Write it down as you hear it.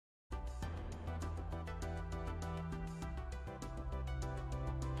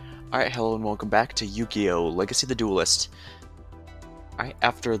Alright, hello and welcome back to YGO Legacy of the Duelist. Alright,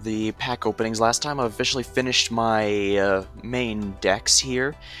 after the pack openings last time, I've officially finished my main decks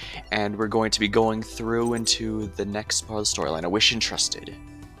here, and we're going to be going through into the next part of the storyline, I Wish and Trusted.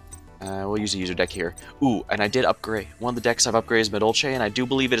 We'll use a user deck here. Ooh, and I did upgrade. One of the decks I've upgraded is Midolce, and I do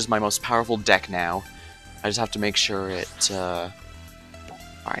believe it is my most powerful deck now. I just have to make sure it, Alright,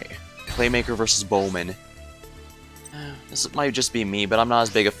 Playmaker versus Bowman. This might just be me, but I'm not as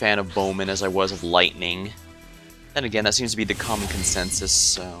big a fan of Bowman as I was of Lightning. Then again, that seems to be the common consensus,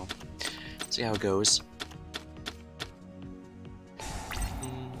 so... see how it goes.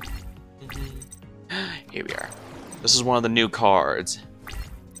 Here we are. This is one of the new cards.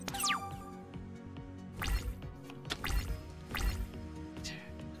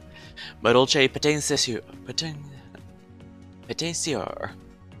 Midolce Potencior.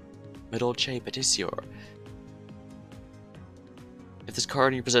 Midolce Potencior. If this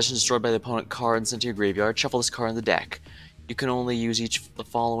card in your possession is destroyed by the opponent card and sent to your graveyard, shuffle this card in the deck. You can only use each of the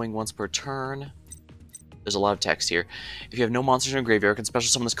following once per turn. There's a lot of text here. If you have no monsters in your graveyard, you can special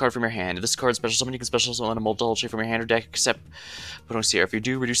summon this card from your hand. If this card is special summon, you can special summon a Midolce from your hand or deck, except Potencior. If you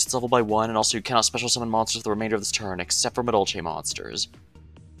do, reduce its level by 1, and also you cannot special summon monsters for the remainder of this turn, except for Midolce monsters.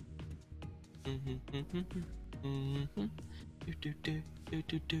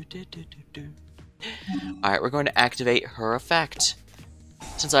 Alright, we're going to activate her effect.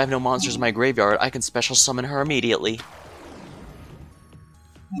 Since I have no monsters in my graveyard, I can special summon her immediately.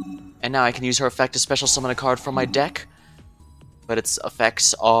 And now I can use her effect to special summon a card from my deck, but its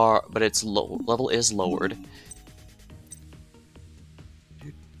effects are... but its level is lowered.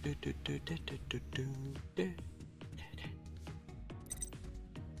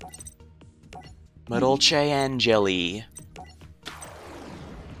 Midolce Angeli.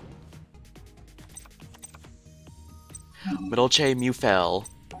 Midolce Mufel.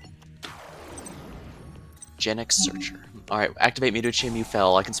 Genix Searcher. Alright, activate Midolce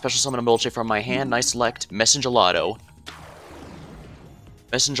Mufel. I can special summon a Midolce from my hand, and I select Messengelado.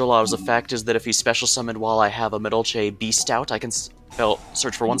 Messengelado's effect is that if he's special summoned while I have a Midolce Beast out, I can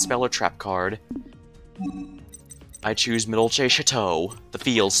search for one spell or trap card. I choose Midolce Chateau, the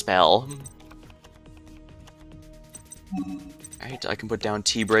field spell. Alright, I can put down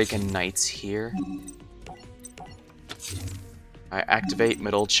T-Break and Knights here. I activate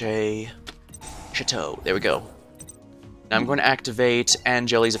Midolce Chateau. There we go. Now I'm going to activate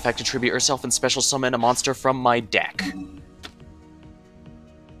Angeli's effect to tribute herself and special summon a monster from my deck.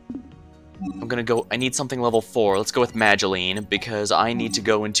 I'm gonna go... I need something level 4. Let's go with Mageline, because I need to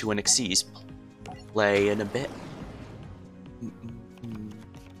go into an Xyz play in a bit.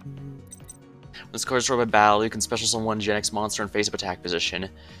 When this card is destroyed by battle, you can special summon one Genix monster in face-up attack position.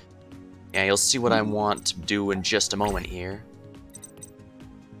 Yeah, you'll see what I want to do in just a moment here.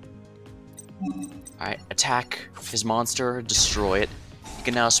 Alright, attack his monster, destroy it. You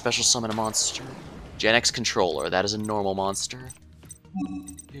can now special summon a monster. Genix Controller, that is a normal monster.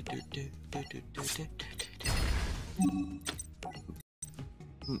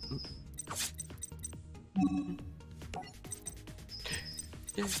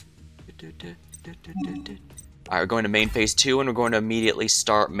 Alright, we're going to main phase 2, and we're going to immediately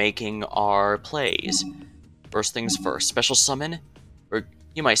start making our plays. First things first, special summon.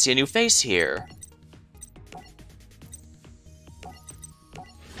 You might see a new face here.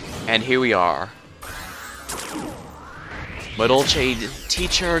 And here we are. Midolce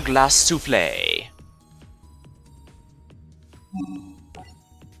Teacher Glace Souffle.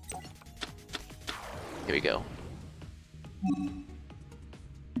 Here we go.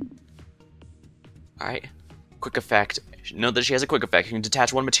 Alright. Quick effect. Note that she has a quick effect. You can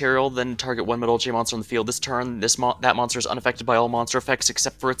detach one material, then target one Midolce monster on the field. This turn, that monster is unaffected by all monster effects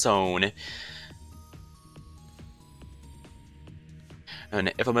except for its own.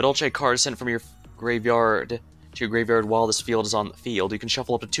 And if a Midolce card is sent from your graveyard to your graveyard while this field is on the field, you can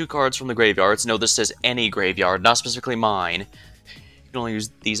shuffle up to 2 cards from the graveyards. Note this says any graveyard, not specifically mine. You can only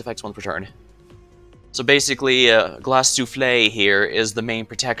use these effects once per turn. So basically, Glace Souffle here is the main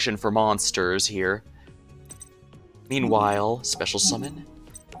protection for monsters here. Meanwhile, special summon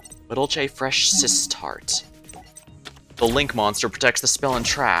Midolce Fresh Sistart. The Link monster protects the spell and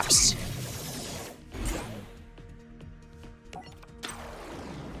traps.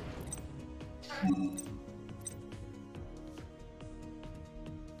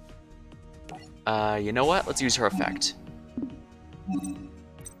 You know what? Let's use her effect.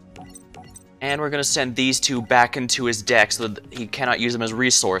 And we're gonna send these two back into his deck so that he cannot use them as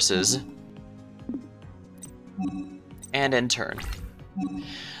resources. And end turn.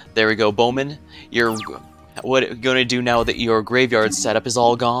 There we go, Bowman. Your what are you gonna do now that your graveyard setup is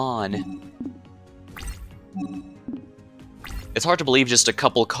all gone? It's hard to believe just a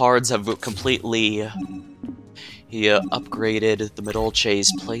couple cards have completely upgraded the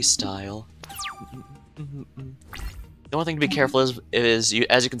Midolche's playstyle. The only thing to be careful is as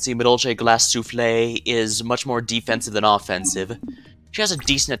you can see, Midolche Glace Souffle is much more defensive than offensive. She has a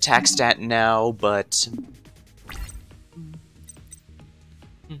decent attack stat now, but...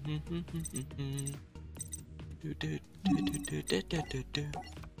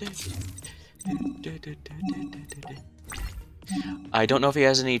 I don't know if he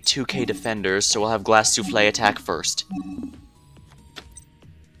has any 2k defenders, so we'll have Glace Souffle attack first.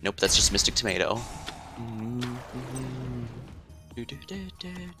 Nope, that's just Mystic Tomato.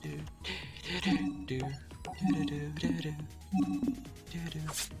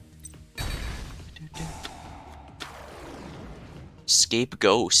 Escape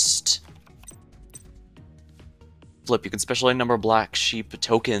Ghost. Flip, you can specially number black sheep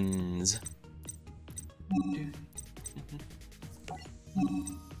tokens.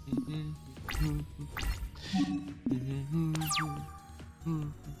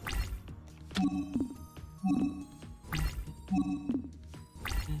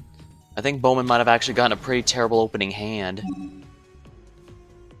 I think Bowman might have actually gotten a pretty terrible opening hand.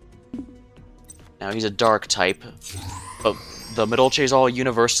 Now he's a dark type, but the Midolche is all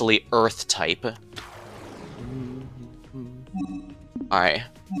universally earth type. Alright.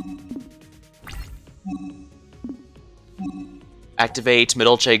 Activate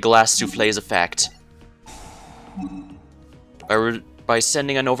Midolche Glace Souffle's effect. By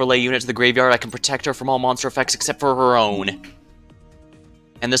sending an overlay unit to the graveyard, I can protect her from all monster effects except for her own.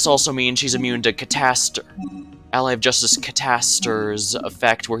 And this also means she's immune to Cataster. Ally of Justice Cataster's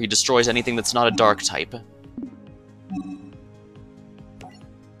effect, where he destroys anything that's not a dark type.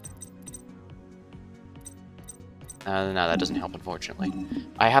 No, that doesn't help, unfortunately.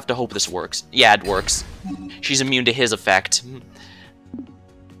 I have to hope this works. Yeah, it works. She's immune to his effect.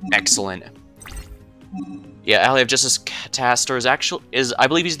 Excellent. Yeah, Ally of Justice Cataster is I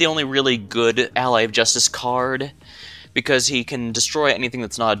believe he's the only really good Ally of Justice card, because he can destroy anything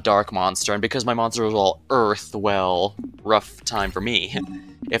that's not a dark monster, and because my monster is all earth, well, rough time for me.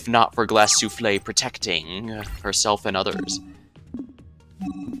 If not for Glace Souffle protecting herself and others.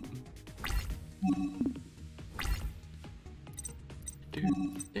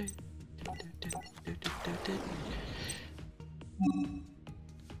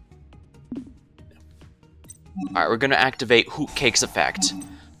 Alright, we're gonna activate Hoot Cake's effect.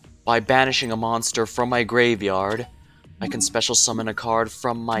 By banishing a monster from my graveyard, I can special summon a card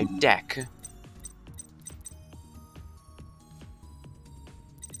from my deck.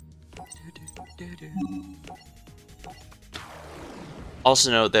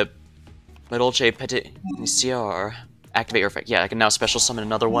 Also note that Midolche Petiticiar activate your effect. Yeah, I can now special summon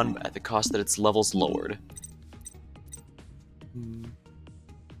another one at the cost that its level's lowered.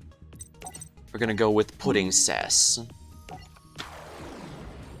 We're gonna go with Pudding Cess.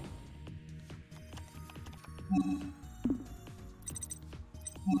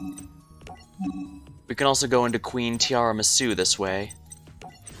 We can also go into Queen Tiara Masu this way.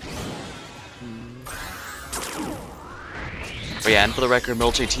 Oh yeah, and for the record,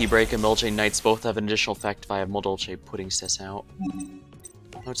 Midolche T-Break and Midolche Knights both have an additional effect if I have Midolche Pudding Cess out.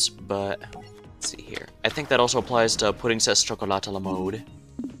 But, let's see here. I think that also applies to Pudding Cess Chocolate a la mode.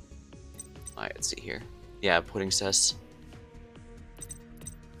 Alright, let's see here. Yeah, Pudding Cess.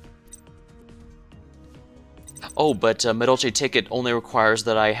 Oh, but Midolche Ticket only requires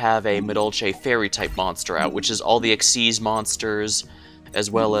that I have a Midolche Fairy-type monster out, which is all the Xyz monsters, as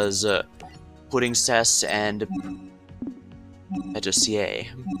well as Pudding Cess and Petiticiar.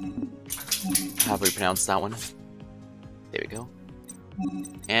 However you pronounce that one. There we go.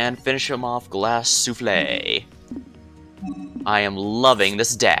 And finish him off, Glace Souffle. I am loving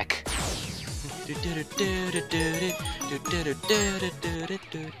this deck.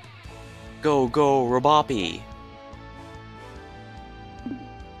 Go, go, Roboppi.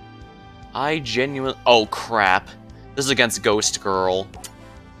 I genuinely... Oh, crap. This is against Ghost Girl.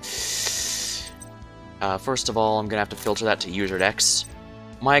 First of all, I'm gonna have to filter that to user decks.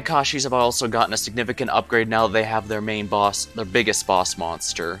 My Akashis have also gotten a significant upgrade now that they have their main boss, their biggest boss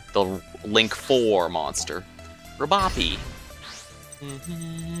monster, the Link 4 monster. Roboppi.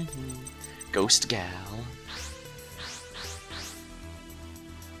 Ghost Gal.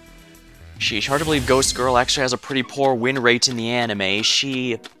 Sheesh, hard to believe Ghost Girl actually has a pretty poor win rate in the anime.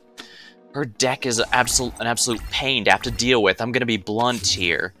 Her deck is an absolute pain to have to deal with. I'm gonna be blunt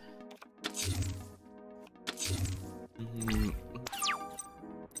here.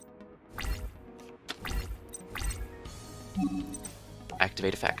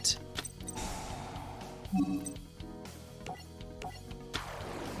 Activate effect.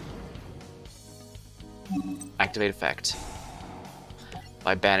 Activate effect.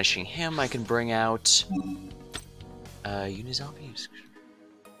 By banishing him, I can bring out Unizombie.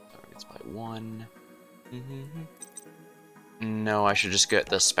 Targets by 1. No, I should just get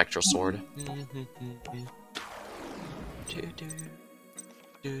the Spectral Sword.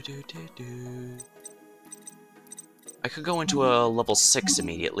 I could go into a level 6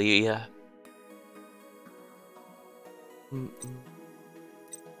 immediately.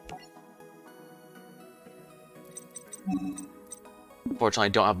 Unfortunately, I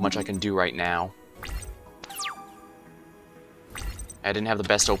don't have much I can do right now. I didn't have the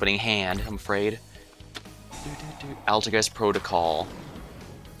best opening hand, I'm afraid. Altergeist Protocol.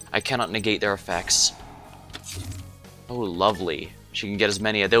 I cannot negate their effects. Oh, lovely. She can get as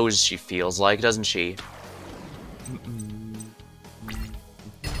many of those as she feels like, doesn't she?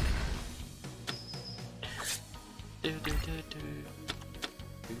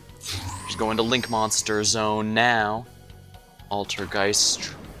 She's going to Link Monster Zone now.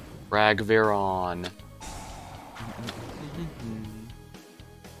 Altergeist Ragveron.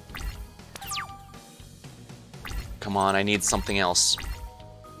 Come on, I need something else.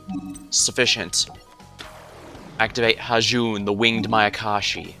 Sufficient. Activate Hajun, the Winged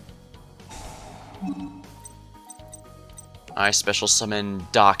Mayakashi. I special summon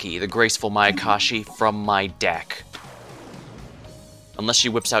Daki, the Graceful Mayakashi, from my deck. Unless she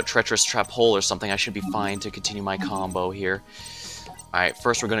whips out Treacherous Trap Hole or something, I should be fine to continue my combo here. Alright,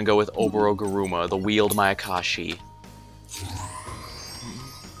 first we're gonna go with Oboro Garuma, the Wheeled Mayakashi.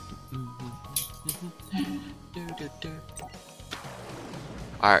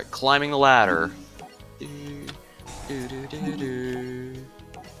 Alright, climbing the ladder.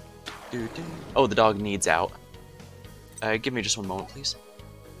 Oh, the dog needs out. Give me just one moment, please.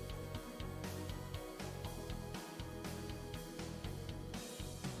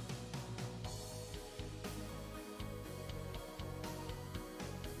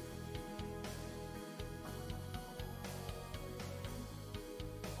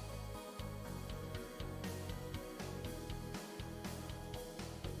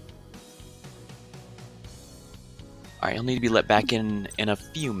 Alright, I'll need to be let back in a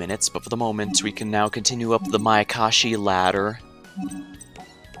few minutes, but for the moment, we can now continue up the Mayakashi ladder.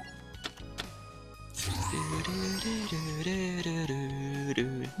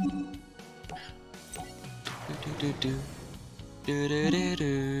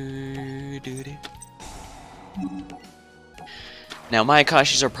 Now,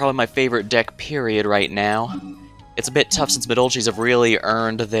 Mayakashis are probably my favorite deck, period, right now. It's a bit tough since Midolchis have really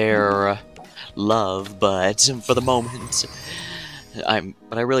earned their love, but for the moment,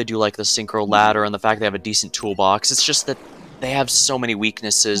 but I really do like the Synchro Ladder and the fact they have a decent toolbox. It's just that they have so many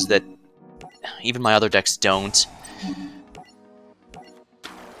weaknesses that even my other decks don't.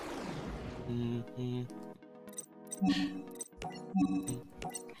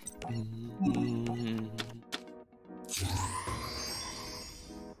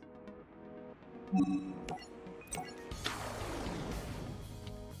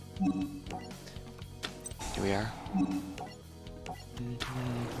 Here we are.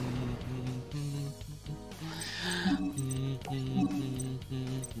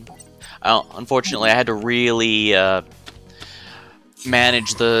 Unfortunately, I had to really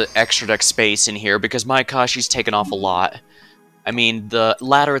manage the extra deck space in here because Mayakashi's taken off a lot. I mean, the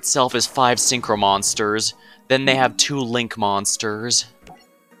ladder itself is 5 Synchro monsters, then they have 2 Link monsters.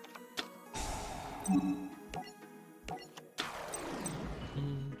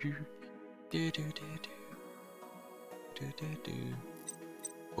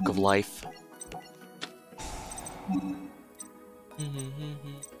 Book of Life.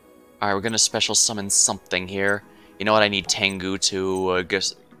 Alright, we're gonna special summon something here. You know what, I need Tengu to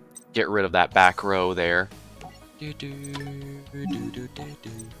get rid of that back row there.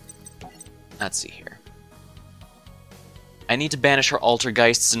 Let's see here. I need to banish her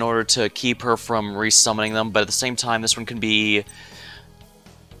Altergeists in order to keep her from resummoning them, but at the same time, this one can be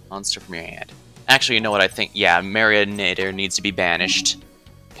monster from your hand. Actually, you know what I think? Yeah, Marionator needs to be banished.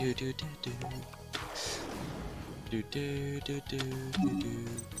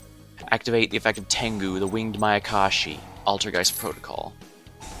 Activate the effect of Tengu, the Winged Mayakashi, Altergeist Protocol.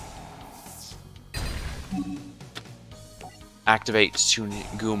 Activate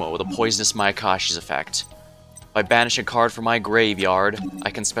Tsugumo, the Poisonous Mayakashi's effect. By banishing a card from my graveyard,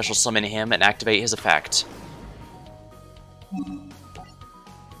 I can special summon him and activate his effect.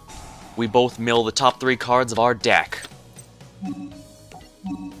 We both mill the top 3 cards of our deck.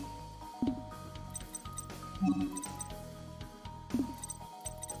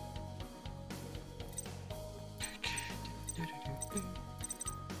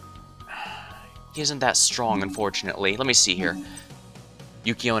 He isn't that strong, unfortunately. Let me see here.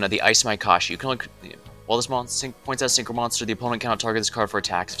 Yukiona, the Ice Maikashi. You can only... While this monster points out a Synchro Monster, the opponent cannot target this card for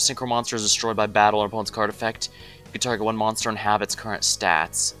attacks. If Synchro Monster is destroyed by battle or opponent's card effect, you can target one monster and have its current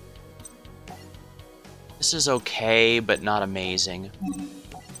stats. This is okay, but not amazing.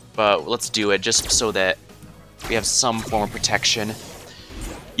 But let's do it, just so that we have some form of protection.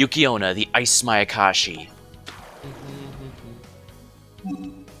 Yukiona, the Ice Maikashi.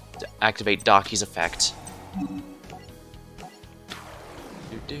 To activate Daki's effect.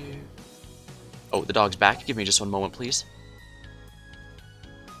 Oh, the dog's back. Give me just one moment, please.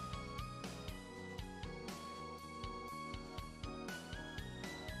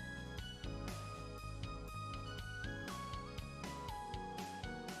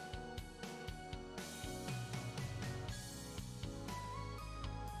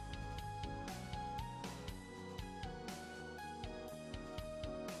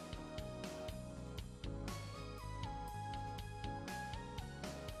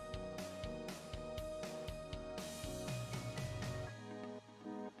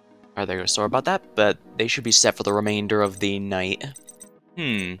 Alright, they're gonna sorry about that, but they should be set for the remainder of the night.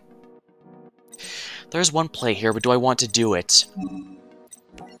 There's one play here, but do I want to do it?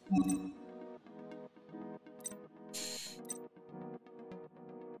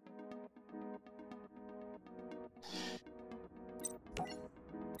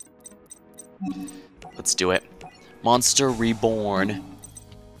 Let's do it. Monster Reborn.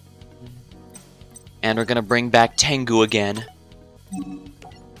 And we're gonna bring back Tengu again.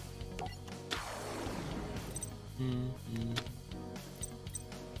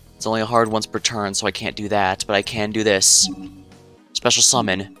 It's only a hard once per turn, so I can't do that, but I can do this. Special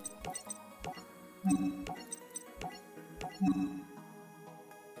summon.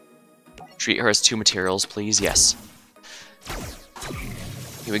 Treat her as 2 materials, please. Yes.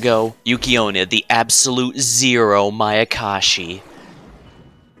 Here we go. Yukiona, the Absolute Zero Maikashi.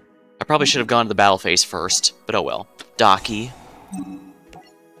 I probably should have gone to the battle phase first, but oh well. Daki.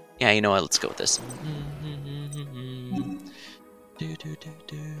 Yeah, you know what? Let's go with this.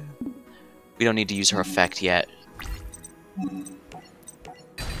 We don't need to use her effect yet.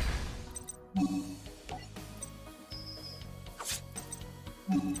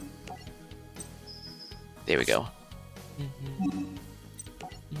 There we go.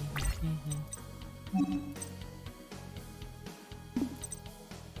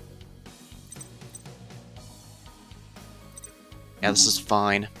 Yeah, this is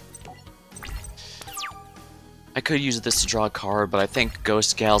fine. I could use this to draw a card, but I think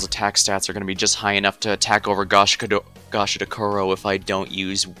Ghost Gal's attack stats are going to be just high enough to attack over Gashadokuro if I don't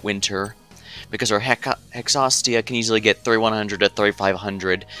use Winter. Because her Hexostia can easily get 3100 to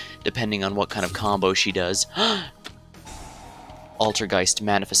 3500, depending on what kind of combo she does. Altergeist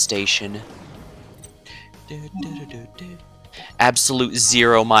Manifestation. Absolute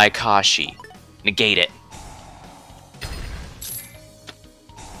Zero Maikashi. Negate it.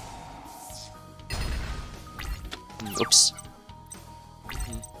 Oops.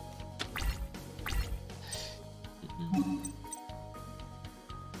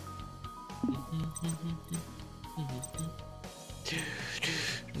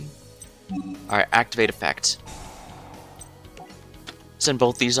 Alright, activate effect. Send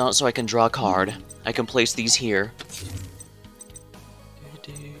both these out so I can draw a card. I can place these here.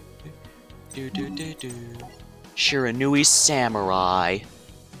 Shiranui Samurai.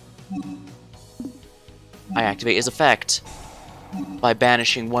 I activate his effect by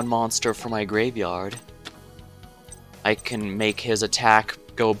banishing one monster from my graveyard. I can make his attack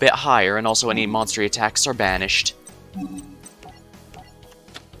go a bit higher, and also any monster attacks are banished.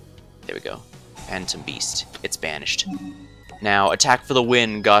 There we go. Phantom Beast. It's banished. Now, attack for the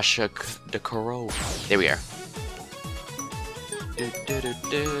win, Gashadokuro. There we are.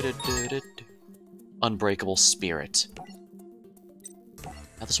 Unbreakable Spirit.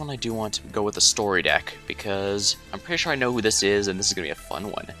 Now this one I do want to go with the story deck, because I'm pretty sure I know who this is, and this is going to be a fun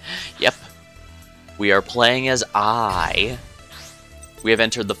one. Yep. We are playing as I. We have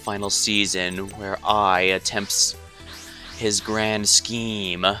entered the final season, where I attempts his grand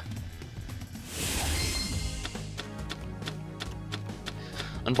scheme.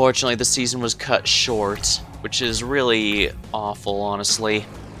 Unfortunately, the season was cut short, which is really awful, honestly.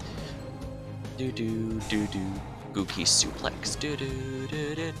 Do-do-do-do. Gookie Suplex.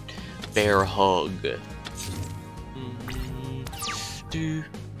 Do-do-do-do. Bear Hug.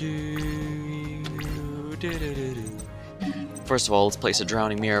 First of all, let's place a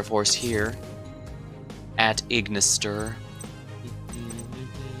Drowning Mirror Force here. At Ignister.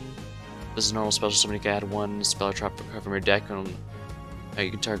 This is a normal special, somebody can add 1 spell trap from your deck. And You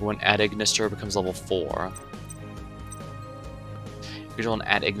can target one ad ignister, becomes level 4. You control an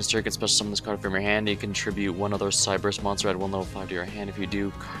ad ignister, you can special summon this card from your hand. You can tribute one other Cyberse monster at 1 level 5 to your hand. If you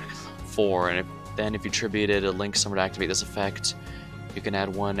do, 4. And if you tributed a link summoner to activate this effect, you can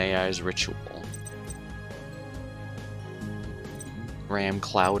add 1 AI's ritual. Ram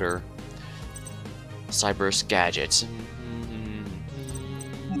Clouder. Cyberse gadget.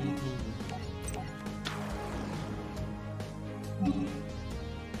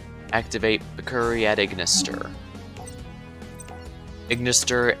 Activate Bakuri at Ignister.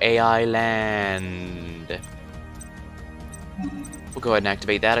 Ignister AI Land. We'll go ahead and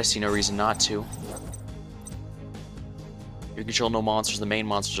activate that. I see no reason not to. You control no monsters in the main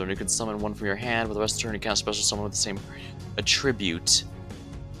monster zone. You can summon one from your hand. For the rest of the turn, you can't special summon with the same attribute.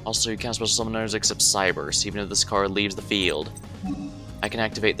 Also, you can't special summon others except Cyberse, even if this card leaves the field. I can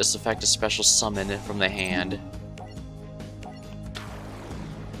activate this effect as special summon from the hand.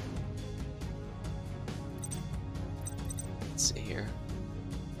 Let's see here.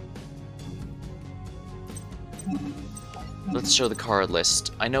 Let's show the card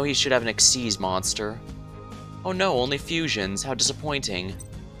list. I know he should have an Xyz monster. Oh no, only fusions. How disappointing.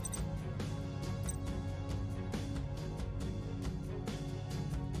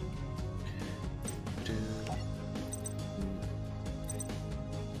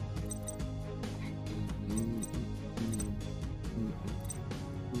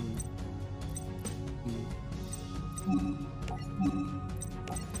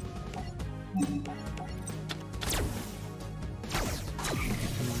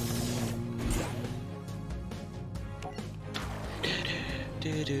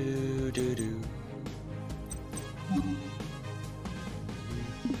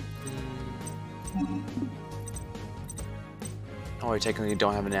 Oh, I technically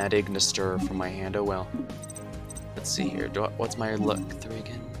don't have an ad ignister from my hand. Oh well. Let's see here. What's my look 3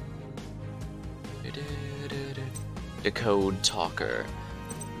 again? Decode Talker.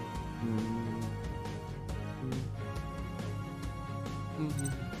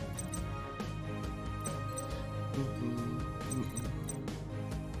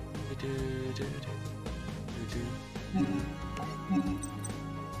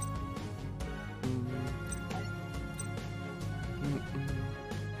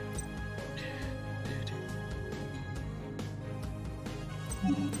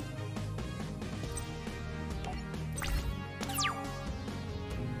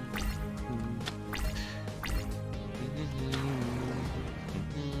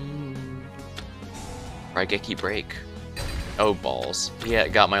 Raigeki Break. Oh, balls. Yeah,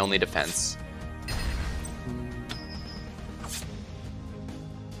 got my only defense.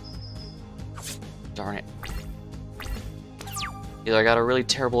 Darn it. Either I got a really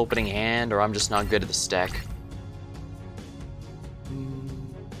terrible opening hand, or I'm just not good at this deck.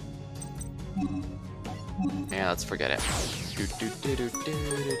 Yeah, let's forget it.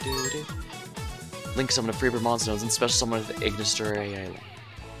 Link summon a Freebird monster nodes and special summon with Ignister AI.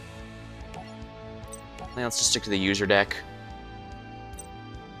 Now let's just stick to the user deck.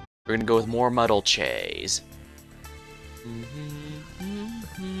 We're gonna go with more Muddle Chase.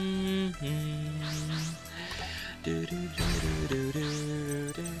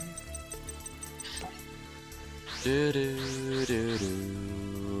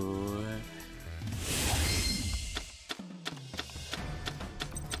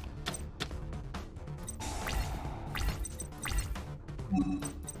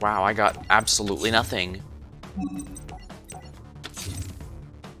 Wow, I got absolutely nothing.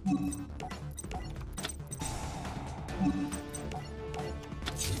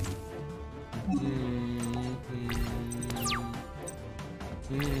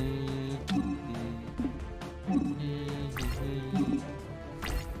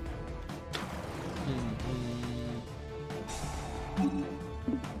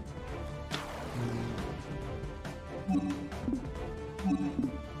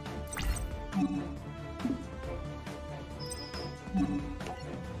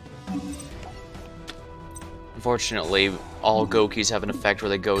 Unfortunately, all Gokis have an effect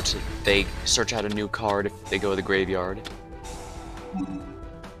where they search out a new card if they go to the graveyard.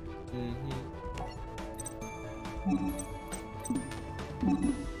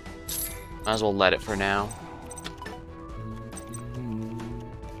 Might as well let it for now.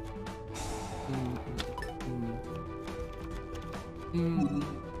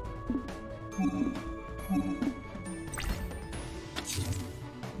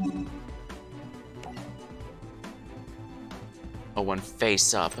 Oh, one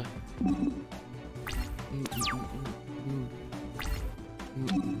face up.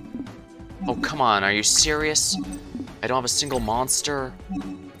 Oh, come on, are you serious? I don't have a single monster.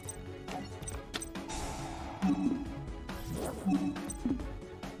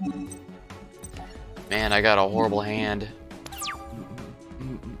 Man, I got a horrible hand.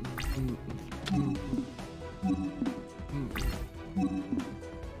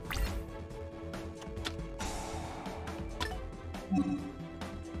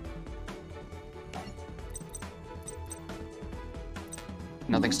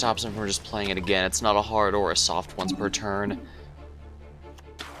 Nothing stops him from just playing it again. It's not a hard or a soft once per turn.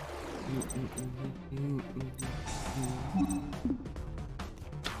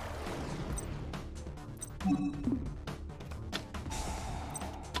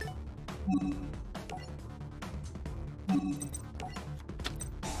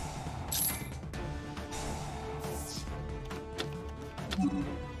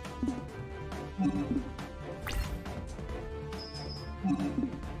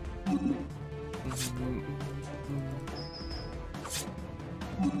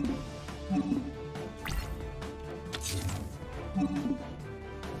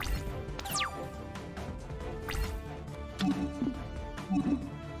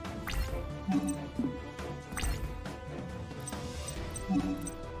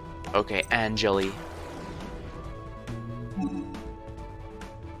 Okay, Angeli.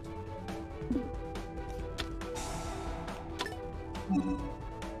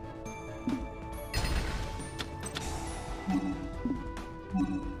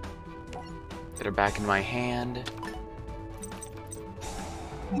 Get her back in my hand.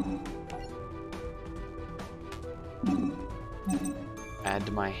 Add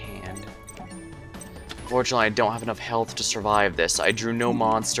to my hand. Unfortunately, I don't have enough health to survive this. I drew no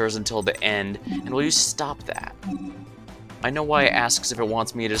monsters until the end, and will you stop that? I know why it asks if it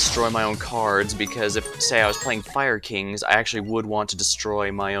wants me to destroy my own cards, because if, say, I was playing Fire Kings, I actually would want to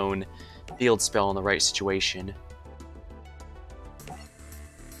destroy my own field spell in the right situation.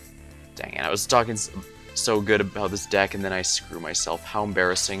 Dang it, I was talking so good about this deck, and then I screw myself. How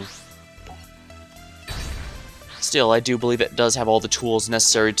embarrassing. Still, I do believe it does have all the tools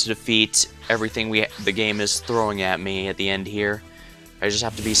necessary to defeat everything the game is throwing at me at the end here. I just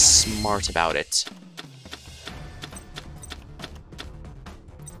have to be smart about it.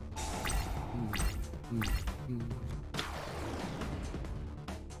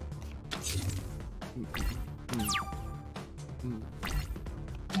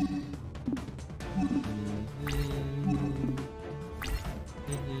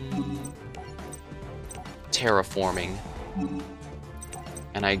 Terraforming.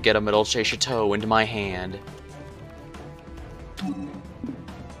 And I get a Dolce Chateau into my hand.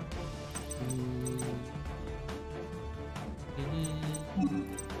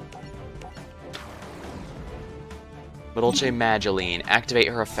 Dolce Mageline. Activate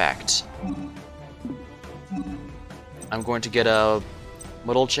her effect. I'm going to get a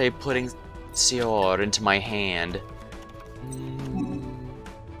Dolce Pudding Sior into my hand.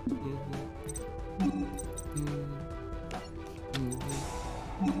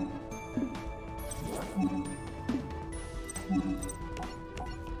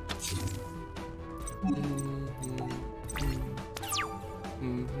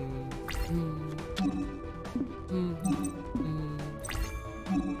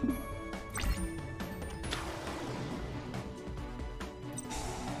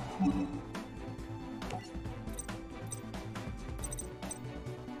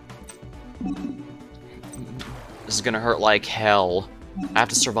 This is gonna hurt like hell. I have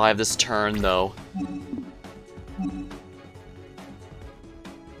to survive this turn, though.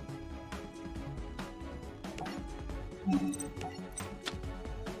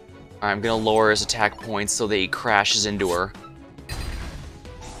 Alright, I'm gonna lower his attack points so that he crashes into her.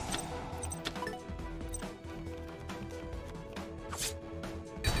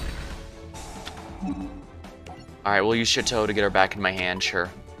 Alright, we'll use Chateau to get her back in my hand, sure.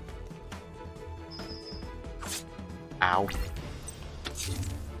 Ow.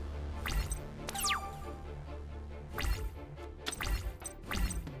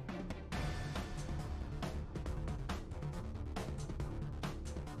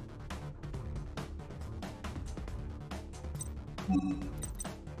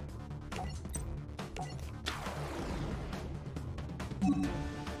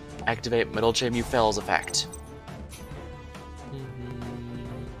 Activate Dolce Mufel's effect.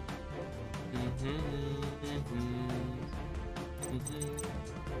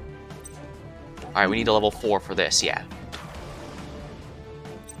 Alright, we need a level 4 for this, yeah.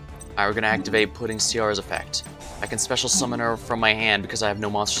 Alright, we're gonna activate Pudding Ciara's effect. I can special summon her from my hand because I have no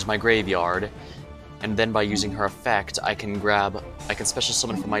monsters in my graveyard. And then by using her effect, I can special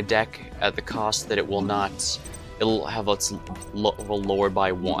summon from my deck at the cost that it will not it'll have its level lowered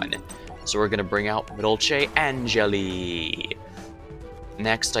by 1. So we're gonna bring out Midolce Angeli.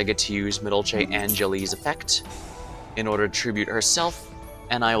 Next, I get to use Midolce Angeli's effect in order to tribute herself,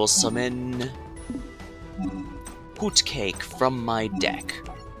 and I will summon Hootcake from my deck.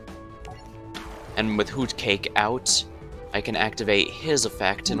 And with Hootcake out, I can activate his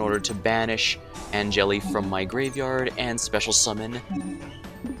effect in order to banish Angeli from my graveyard and special summon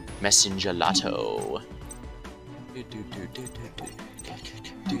Messingelato.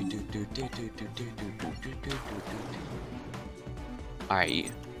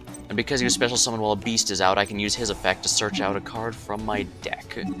 Alright, and because he was special summoned while a beast is out, I can use his effect to search out a card from my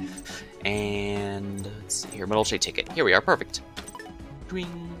deck. And let's see here, Midolce Ticket. Here we are, perfect.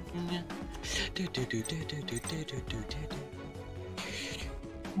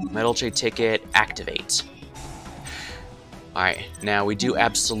 Midolce Ticket, activate. Alright, now we do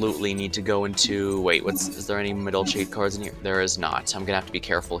absolutely need to go into... Wait, is there any Midolce cards in here? There is not. I'm gonna have to be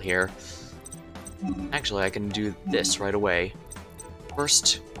careful here. Actually, I can do this right away.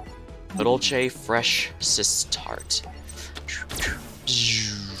 First, Midolce Fresh Sistart.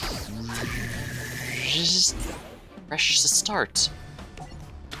 Fresh Sistart.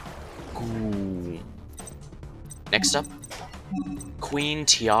 Ooh. Next up, Queen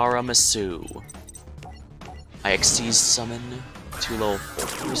Tiara Masu. I Xyz summon 2 level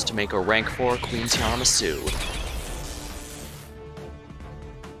 4s to make a rank 4 Queen Tiara Masu.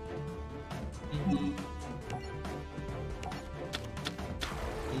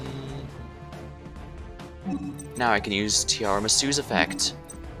 Now I can use Tiara Masu's effect.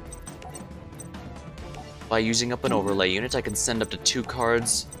 By using up an overlay unit, I can send up to 2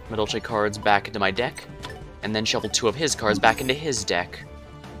 cards, Midolce cards, back into my deck, and then shuffle 2 of his cards back into his deck.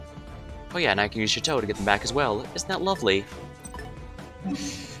 Oh yeah, and I can use Chateau to get them back as well. Isn't that lovely?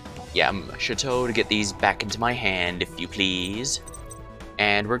 Yeah, Chateau to get these back into my hand, if you please.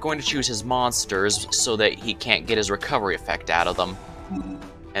 And we're going to choose his monsters so that he can't get his recovery effect out of them.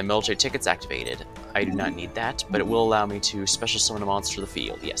 And Midolce Ticket's activated. I do not need that, but it will allow me to special summon a monster to the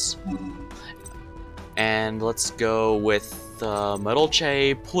field, yes. And let's go with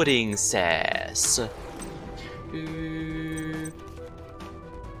Midolce Pudding Sass.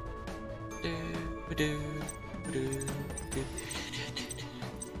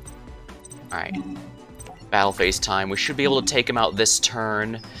 Alright. Battle phase time. We should be able to take him out this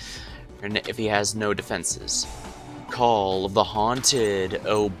turn if he has no defenses. Call of the Haunted.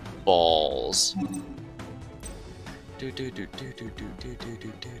 Oh, balls.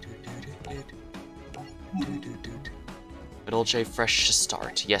 Midolce Fresh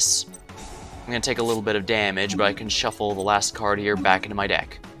Start. Yes. I'm gonna take a little bit of damage, but I can shuffle the last card here back into my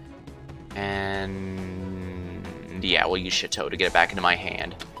deck. And yeah, we'll use Chateau to get it back into my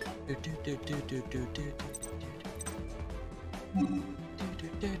hand.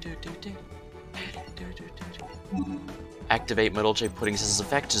 Activate Midolce Pudding Sass's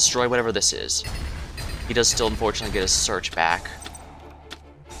effect to destroy whatever this is. He does still unfortunately get his search back.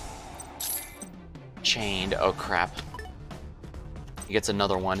 Chained. Oh crap. He gets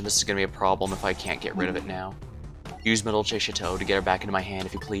another one. This is gonna be a problem if I can't get rid of it now. Use Midolce Chateau to get her back into my hand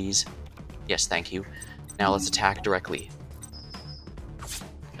if you please. Yes, thank you. Now let's attack directly.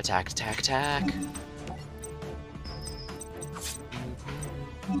 Attack, attack, attack.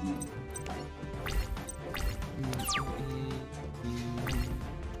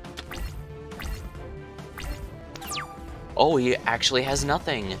 Oh, he actually has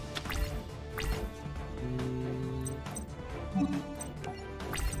nothing.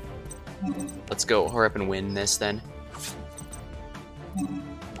 Let's go hurry up and win this then.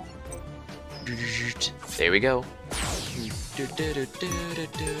 There we go.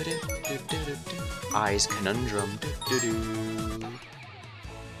 Eyes Conundrum.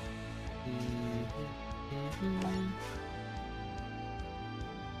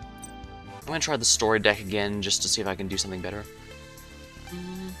 I'm gonna try the story deck again just to see if I can do something better.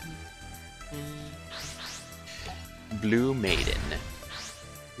 Blue Maiden.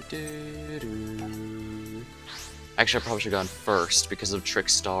 Actually, I probably should have gone first because of Trick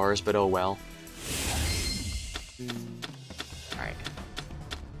Stars, but oh well. Alright.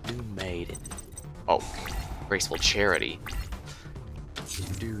 Blue Maiden. Oh, Graceful Charity.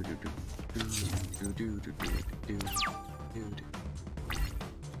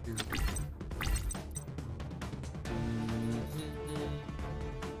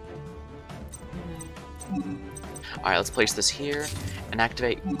 Alright, let's place this here and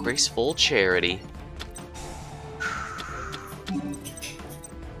activate Graceful Charity.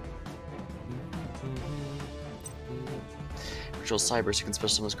 Virtual Cyber, so you can special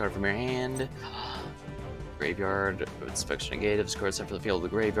summon this card from your hand. Graveyard, inspection negative, score set for the field of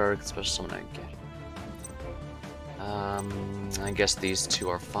the graveyard, special summon again. I guess these two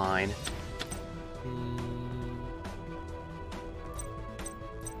are fine.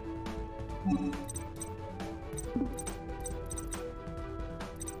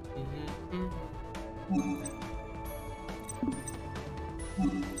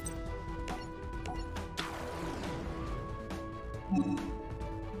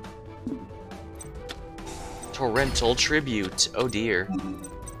 Torrential Tribute. Oh dear.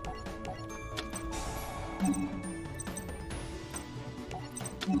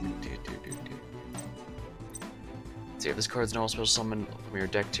 See if this card's normal special summon from your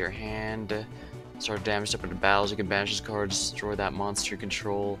deck to your hand. Start damage up into battles. You can banish this card, destroy that monster you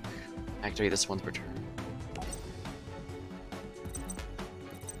control. Activate this once per turn.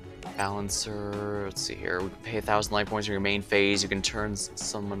 Balancer. Let's see here. We can pay 1,000 life points in your main phase. You can turn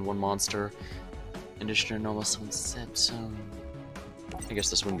summon one monster. In addition to normal summon set. I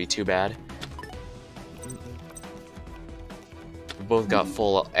guess this wouldn't be too bad. We both got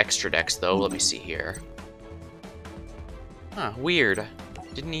full extra decks though. Let me see here. Huh, weird.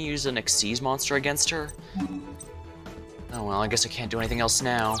 Didn't he use an Xyz monster against her? Oh well, I guess I can't do anything else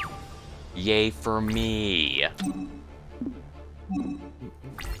now. Yay for me.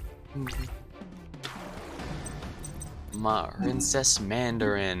 Princess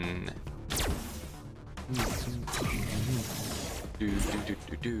Mandarin.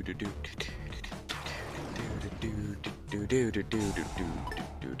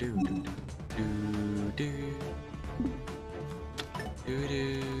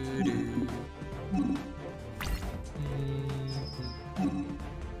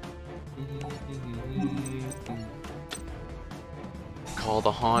 Call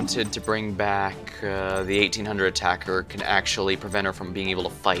the Haunted to bring back the 1800 attacker, can actually prevent her from being able to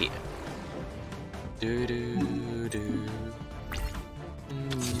fight.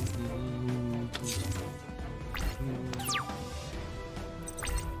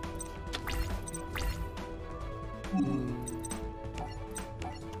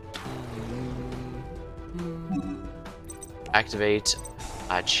 Activate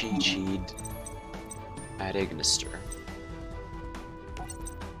a Chi-Chi at Ignister.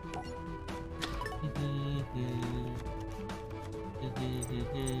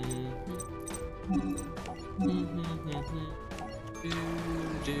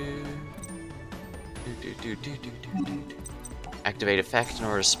 Activate effect in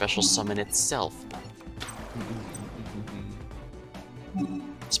order to special summon itself.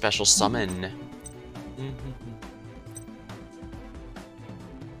 Special summon.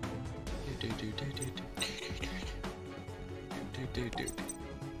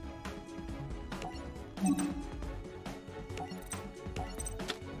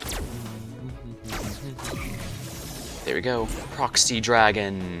 There we go. Proxy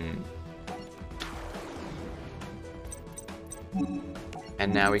Dragon.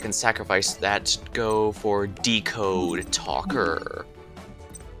 And now we can sacrifice that to go for Decode Talker.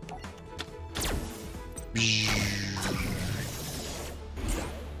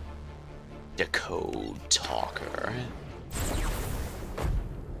 Decode Talker.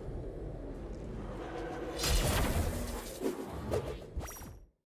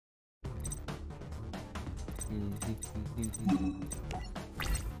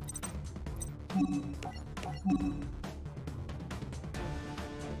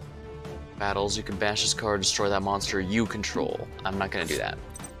 Battles, you can bash this card, destroy that monster you control. I'm not gonna do that.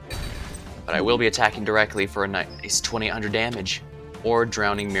 But I will be attacking directly for a nice 2800 damage. Or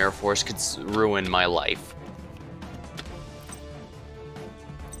Drowning Mirror Force could ruin my life.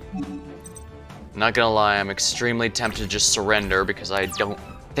 Not gonna lie, I'm extremely tempted to just surrender because I don't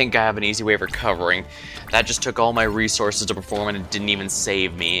think I have an easy way of recovering. That just took all my resources to perform and it didn't even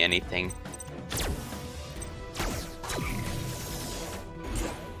save me anything.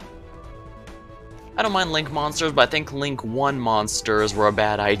 I don't mind Link monsters, but I think Link 1 monsters were a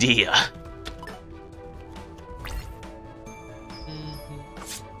bad idea.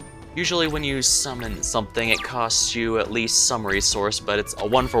 Usually when you summon something, it costs you at least some resource, but it's a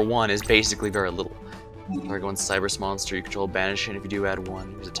 1-for-1 is basically very little. Target one Cyberus monster you control banishing. If you do add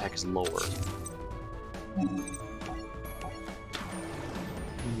one, whose attack is lower.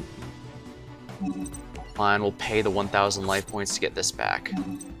 Fine, we'll pay the 1,000 life points to get this back.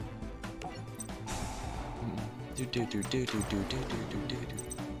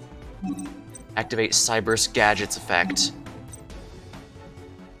 Activate Cyberus Gadget's effect.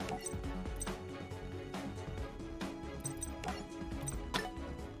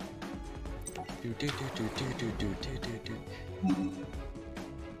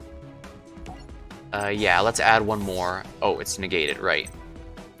 Yeah, let's add one more. Oh, it's negated, right.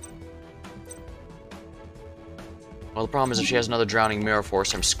 Well, the problem is if she has another Drowning Mirror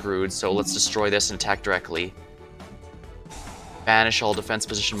Force, I'm screwed, so let's destroy this and attack directly. Banish all defense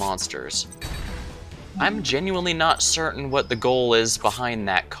position monsters. I'm genuinely not certain what the goal is behind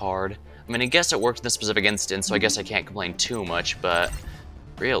that card. I mean, I guess it worked in this specific instance, so I guess I can't complain too much, but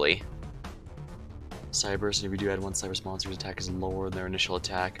really. Cyberse, if you do add one Cyberse monster's attack is lower than their initial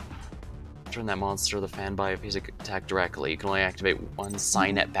attack. Turn that monster the fan by a basic attack directly. You can only activate one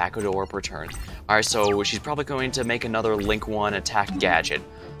Signet Backdoor per turn. Alright, so she's probably going to make another Link 1 attack gadget.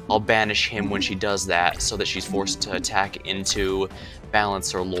 I'll banish him when she does that, so that she's forced to attack into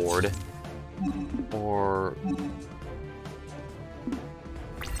Balancer Lord. Or...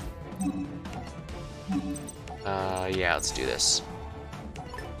 yeah, let's do this.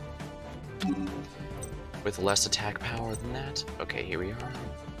 With less attack power than that? Okay, here we are.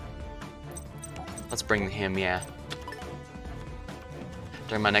 Let's bring him, yeah.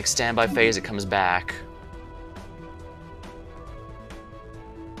 During my next standby phase, it comes back.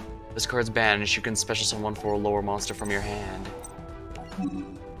 This card's banished. You can special summon one for a lower monster from your hand.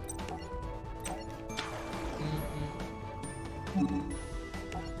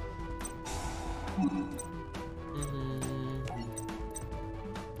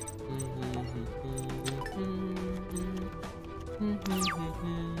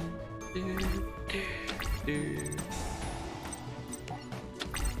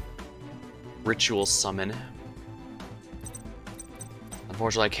 Ritual summon.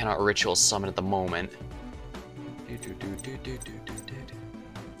 Unfortunately, I cannot ritual summon at the moment.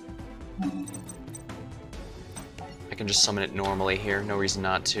 I can just summon it normally here, no reason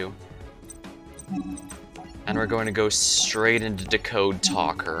not to. And we're going to go straight into Decode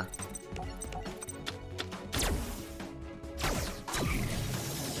Talker.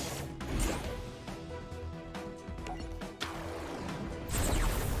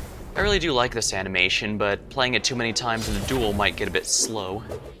 I really do like this animation, but playing it too many times in a duel might get a bit slow.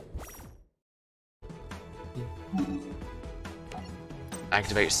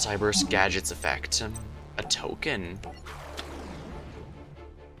 Activate Cyberse Gadgets effect. A token.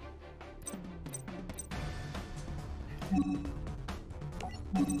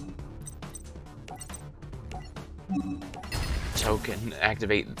 Token.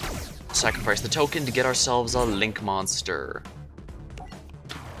 Activate. Sacrifice the token to get ourselves a Link monster.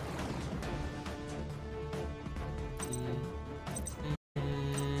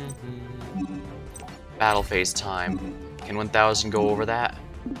 Battle phase time. Can 1000 go over that?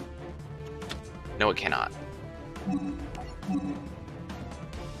 No, it cannot.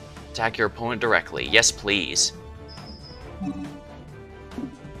 Attack your opponent directly. Yes, please.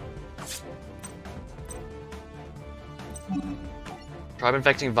 Tribe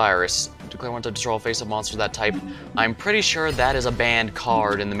Infecting Virus. Declare one to destroy all face-up monsters of that type. I'm pretty sure that is a banned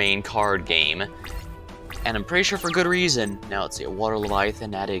card in the main card game. And I'm pretty sure for good reason. Now let's see, a Water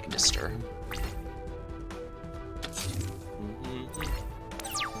Leviathan at Ignister.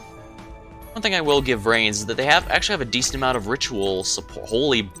 One thing I will give Vrains is that they actually have a decent amount of ritual support.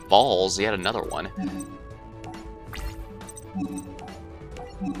 Holy balls, yet another one.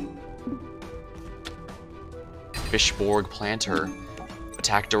 Fishborg Planter.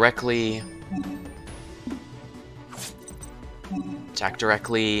 Attack directly. Attack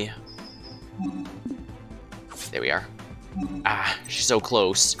directly. There we are. Ah, she's so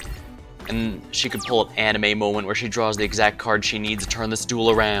close. And she could pull up Anime Moment where she draws the exact card she needs to turn this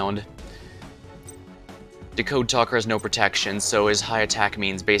duel around. Decode Talker has no protection, so his high attack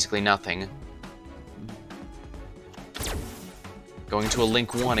means basically nothing. Going to a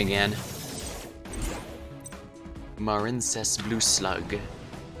Link 1 again. Marincess Blue Slug.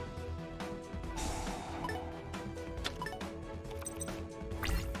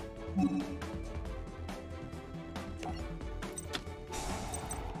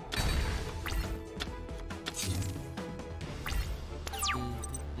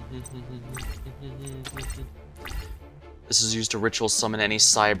 This is used to ritual summon any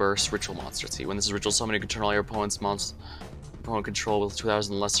Cyberse ritual monster. Let's see, when this is ritual summon, you can turn all your opponent's opponent control with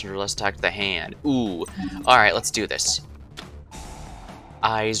 2000 less or less attack to the hand. Ooh. Alright, let's do this.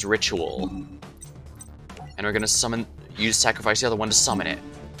 Eyes Ritual. And we're gonna summon, use sacrifice the other one to summon it.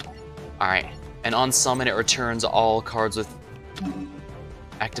 Alright. And on summon it returns all cards with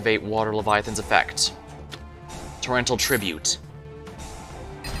activate Water Leviathan's effect. Torrential Tribute.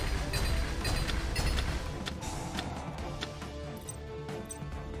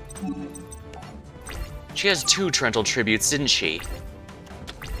 She has 2 Torrential Tributes, didn't she?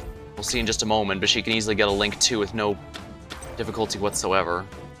 We'll see in just a moment, but she can easily get a Link 2 with no difficulty whatsoever.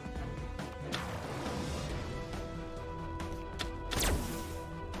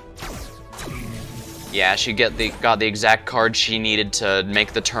 Yeah, she got the exact card she needed to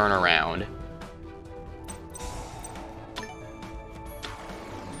make the turnaround.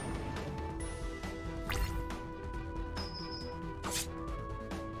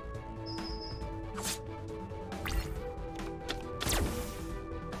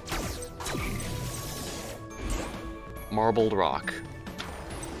 Marbled rock.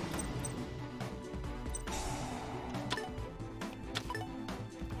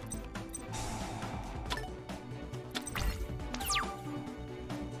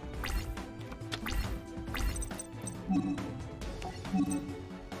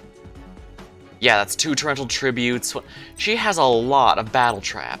 Yeah, that's 2 torrential tributes. She has a lot of battle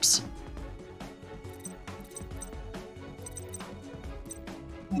traps.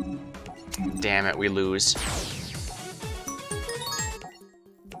 Damn it, we lose.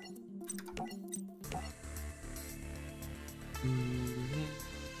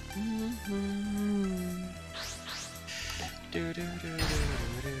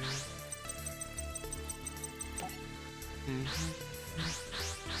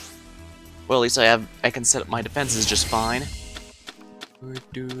 Well, at least I can set up my defenses just fine.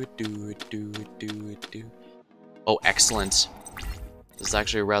 Oh, excellent. This is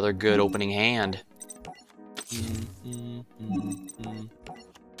actually a rather good opening hand.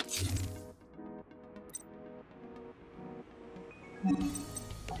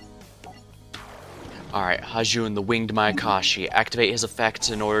 Alright, Hajun, the Winged Mayakashi. Activate his effect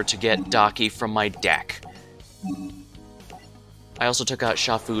in order to get Daki from my deck. I also took out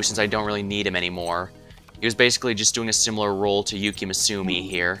Shafu since I don't really need him anymore. He was basically just doing a similar role to Yuki Masumi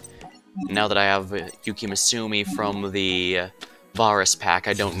here. Now that I have Yuki Masumi from the Varus pack,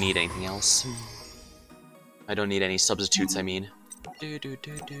 I don't need anything else. I don't need any substitutes, I mean.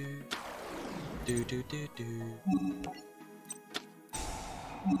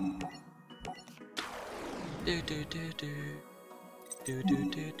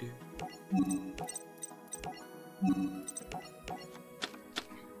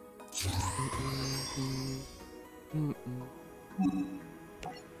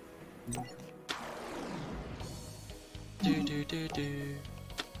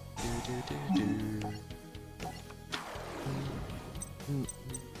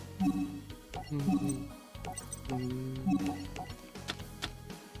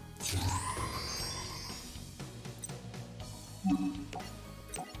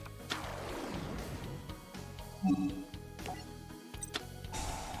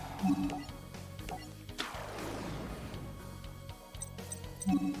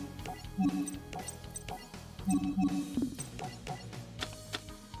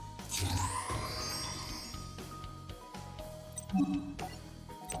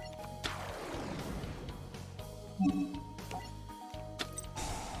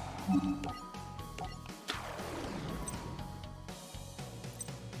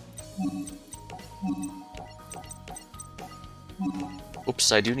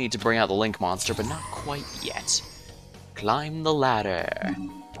 Oops, I do need to bring out the Link monster, but not quite yet. Climb the ladder.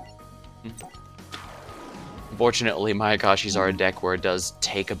 Unfortunately, Mayakashi's are a deck where it does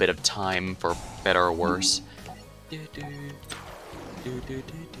take a bit of time, for better or worse.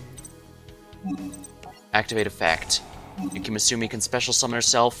 Activate effect. Yuki Masumi can special summon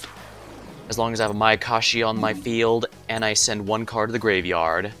herself as long as I have a Mayakashi on my field, and I send 1 card to the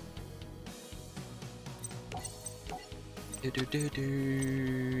graveyard.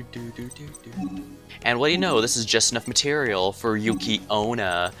 And what do you know, this is just enough material for Yuki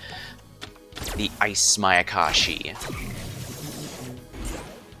Onna, the Ice Mayakashi.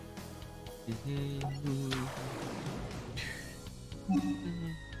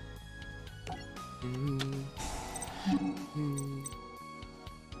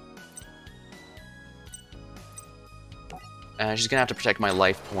 She's gonna have to protect my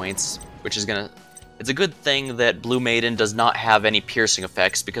life points, which is gonna... It's a good thing that Blue Maiden does not have any piercing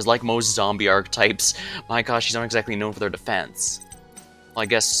effects, because like most zombie archetypes, Mayakashis aren't exactly known for their defense. Well, I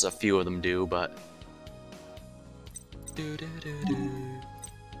guess a few of them do, but...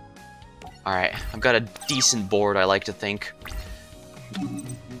 Alright, I've got a decent board, I like to think.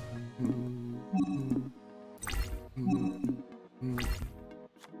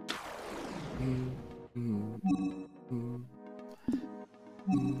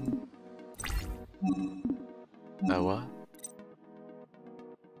 Oh, what?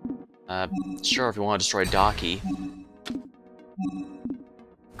 Sure, if you want to destroy Daki.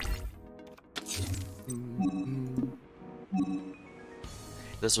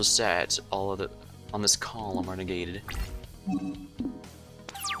 This was set, all of the on this column are negated.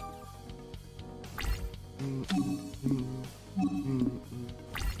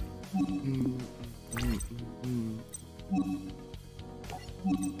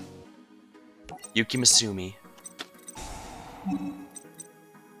 Yuki Masumi.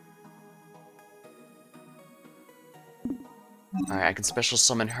 Alright, I can special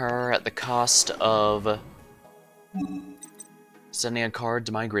summon her at the cost of sending a card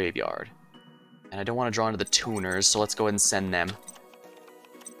to my graveyard. And I don't want to draw into the tuners, so let's go ahead and send them.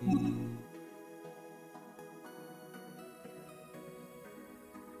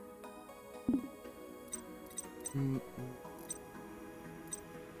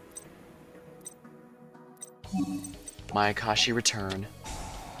 My Akashi return.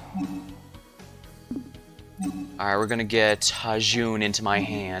 Alright, we're gonna get Hajun into my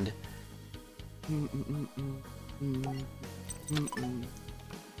hand.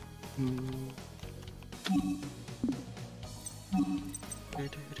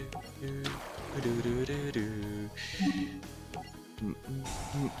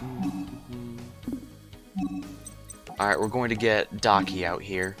 Alright, we're going to get Daki out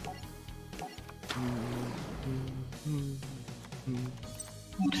here.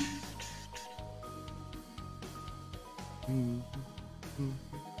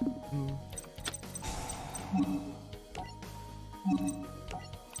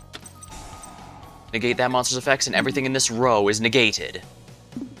 Negate that monster's effects, and everything in this row is negated.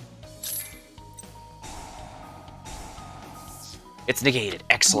 It's negated.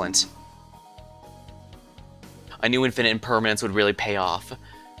 Excellent. I knew infinite impermanence would really pay off.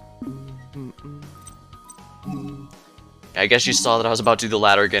 I guess she saw that I was about to do the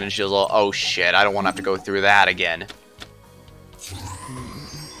ladder again, and she was all, oh shit, I don't want to have to go through that again.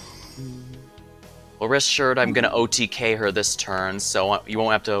 Well, rest assured, I'm going to OTK her this turn, so you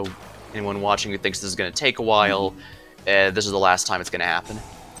won't have to... Anyone watching who thinks this is going to take a while, this is the last time it's going to happen.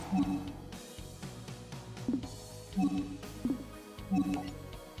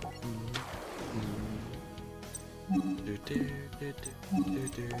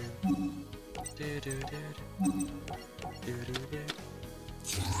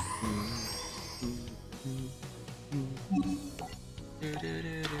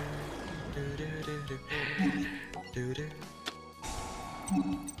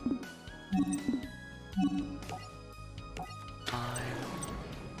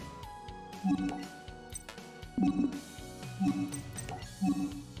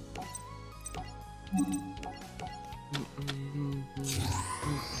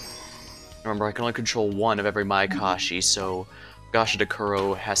 Remember, I can only control one of every Maikashi, so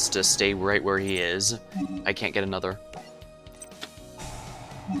Gashadakuro has to stay right where he is. I can't get another.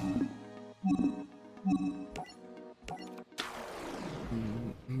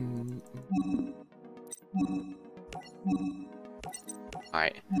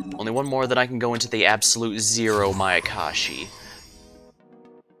 Alright, only one more, then I can go into the absolute zero Maikashi.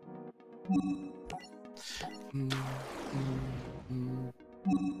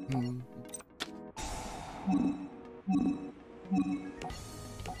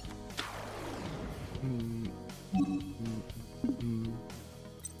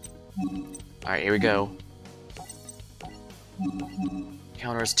 Alright, here we go.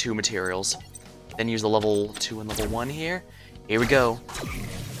 Counters 2 materials. Then use the level 2 and level 1 here. Here we go.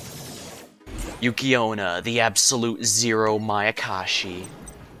 Yukiona, the absolute zero Mayakashi.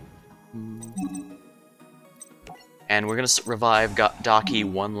 And we're gonna revive Daki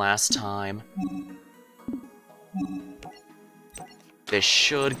one last time. This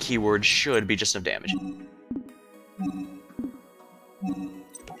should, keyword should, be just enough damage.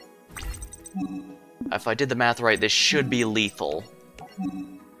 If I did the math right, this should be lethal.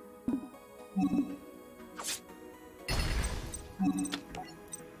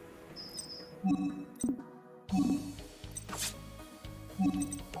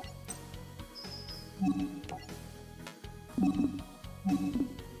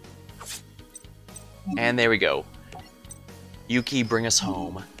 And there we go. Yuki, bring us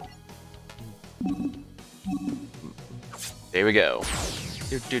home. There we go.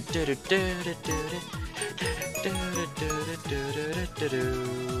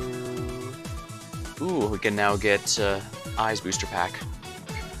 Ooh, we can now get Eyes Booster Pack.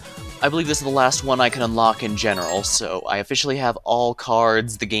 I believe this is the last one I can unlock in general, so I officially have all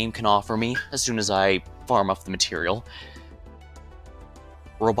cards the game can offer me as soon as I farm up the material.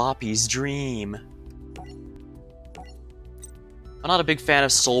 Roboppi's Dream. I'm not a big fan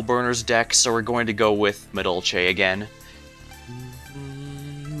of Soul Burner's deck, so we're going to go with Medolce again.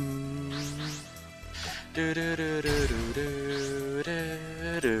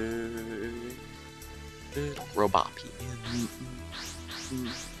 Roboppi.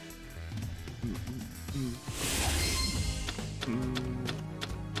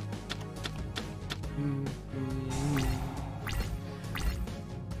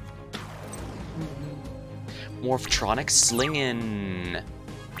 Morphtronic slingin'.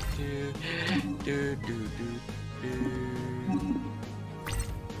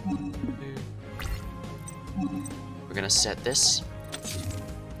 We're gonna set this.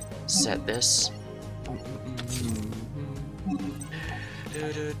 Set this.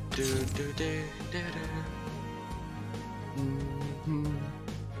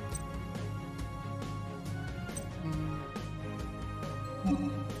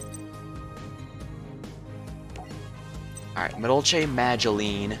 Alright, Medolce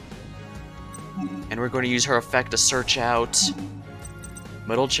Mageline. And we're going to use her effect to search out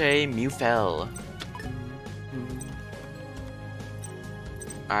Medolce Mufel.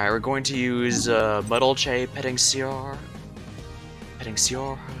 Alright, we're going to use Medolce Petincier.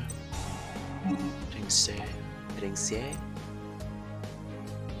 Petincier. Petincier.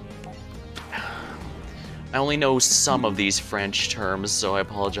 I only know some of these French terms, so I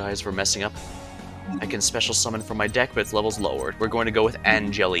apologize for messing up. I can special summon from my deck, but its level's lowered. We're going to go with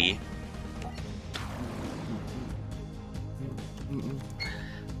Angeli.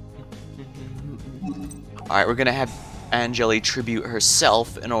 Alright, we're gonna have Angeli tribute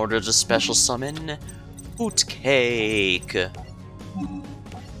herself in order to special summon Hoot Cake.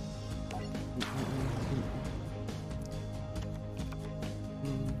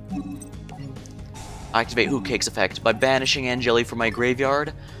 Activate Hoot Cake's effect. By banishing Angeli from my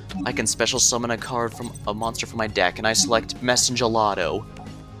graveyard, I can special summon a card from a monster from my deck, and I select Messengelato.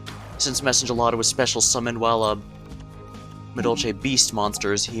 Since Messengelato was special summoned while a Medolce Beast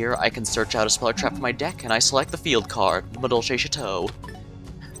monster is here, I can search out a spell or trap from my deck, and I select the field card, Medolce Chateau.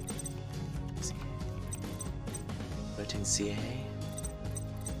 Petincier.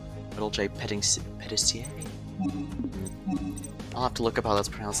 Medolce Petincier. I'll have to look up how that's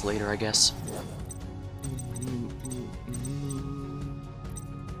pronounced later, I guess.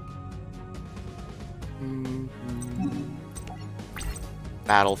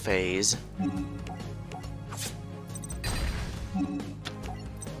 Battle phase.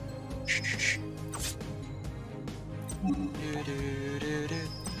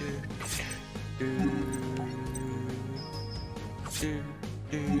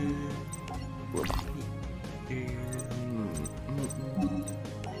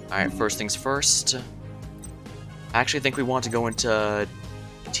 Alright, first things first. I actually think we want to go into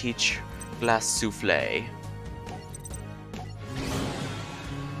Teach Glace Soufflé.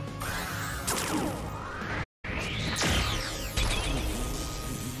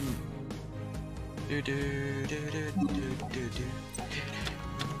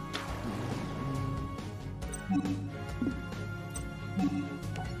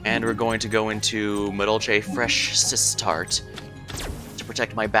 And we're going to go into Medolce Fresh Sistart to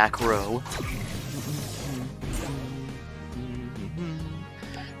protect my back row.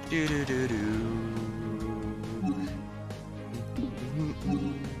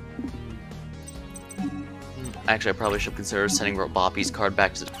 Actually, I probably should consider sending Roboppi's card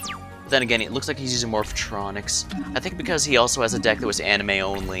back to... Then again, it looks like he's using Morphtronics. I think because he also has a deck that was anime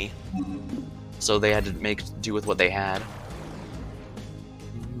only. So they had to make do with what they had.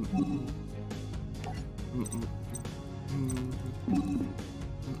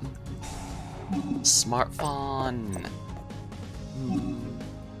 Smartphone.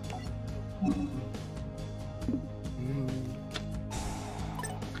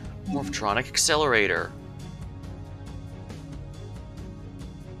 Morphtronic Accelerator.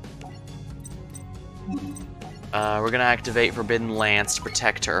 We're gonna activate Forbidden Lance to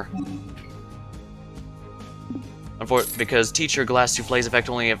protect her. Because Teacher Glace Soufflé's effect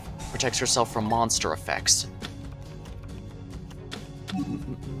only protects herself from monster effects.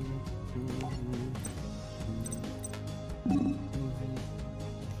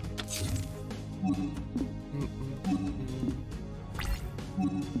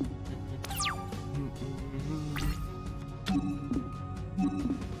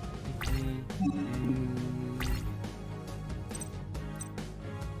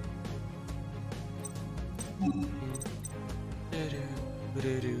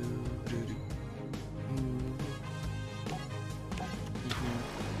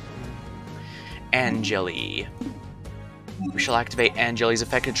 Angeli. We shall activate Angeli's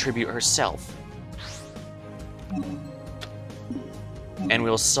effect to tribute herself. And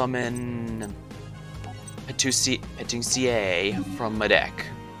we'll summon Petincier from my deck.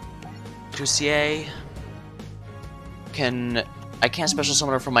 Petincier I can't special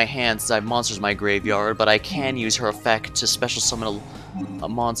summon her from my hand since I have monsters in my graveyard, but I can use her effect to special summon a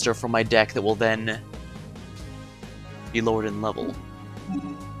monster from my deck that will then be lowered in level.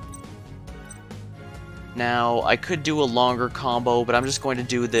 Now, I could do a longer combo, but I'm just going to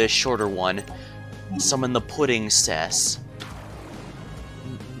do the shorter one. Summon the Pudding Cess.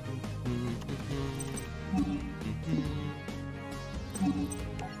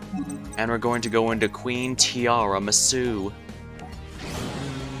 And we're going to go into Queen Tiara Masu.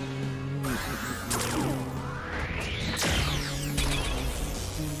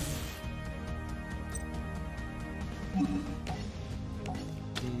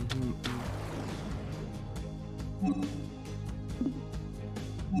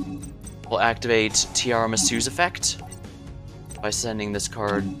 We'll activate Tiara Masu's effect by sending this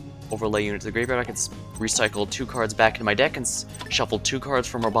card overlay unit to the graveyard. I can recycle 2 cards back into my deck and shuffle 2 cards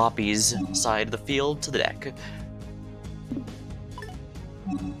from Roboppi's side of the field to the deck.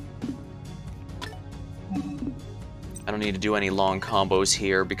 I don't need to do any long combos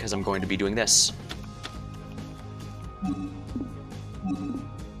here because I'm going to be doing this.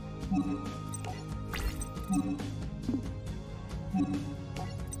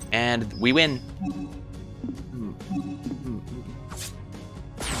 And we win.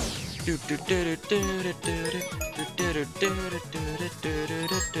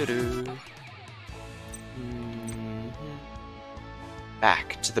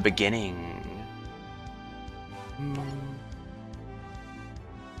 Back to the beginning.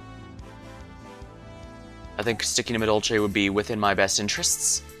 I think sticking to Midolce would be within my best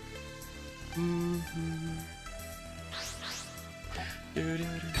interests.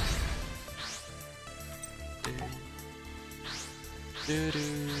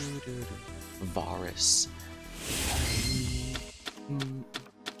 Varus.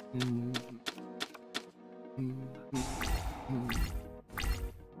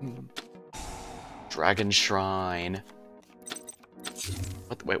 Dragon Shrine.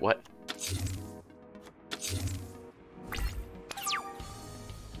 What? Wait, what?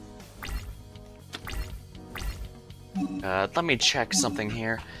 Let me check something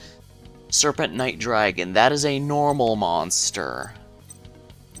here. Serpent Night Dragon. That is a normal monster.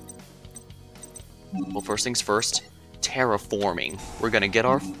 Well, first things first. Terraforming. We're gonna get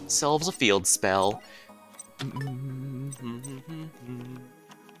ourselves a field spell.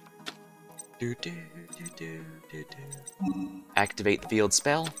 Activate the field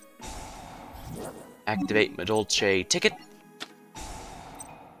spell. Activate Midolce Ticket.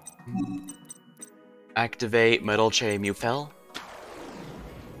 Activate Midolce Mufel.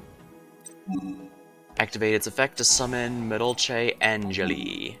 Activate its effect to summon Midolce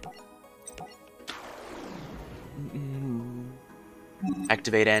Angeli.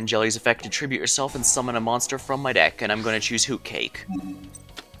 Activate Angeli's effect to tribute yourself and summon a monster from my deck, and I'm going to choose Hoot Cake.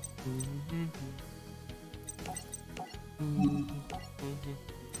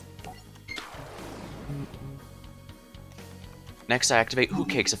 Next, I activate Hoot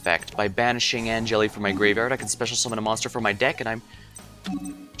Cake's effect. By banishing Angeli from my graveyard, I can special summon a monster from my deck, and I'm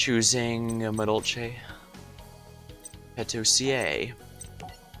choosing Midolce Petoussier.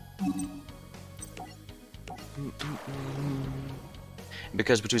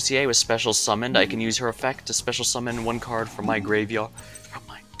 Because Petoussier was special summoned, I can use her effect to special summon 1 card from my graveyard, from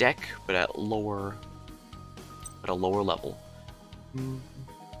my deck, but at a lower level.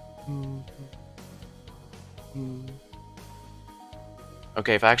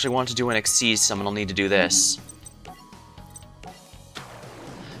 Okay, if I actually want to do an Xyz summon, I'll need to do this.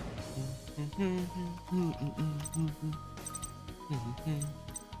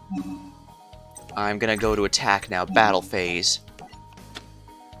 I'm gonna go to attack now, battle phase.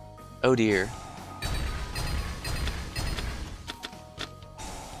 Oh dear.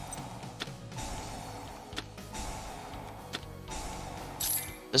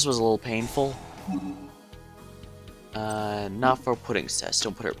 This was a little painful. Not for Pudding Cess.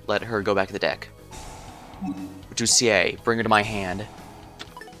 Don't let her go back to the deck. Petoussier, bring her to my hand.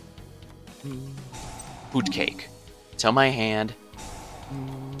 Hoot Cake. To my hand.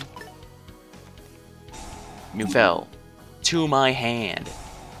 Mufel. To my hand.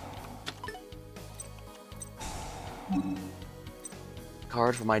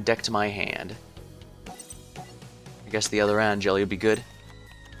 Card from my deck to my hand. I guess the other Angeli would be good.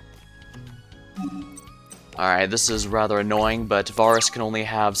 Alright, this is rather annoying, but Varus can only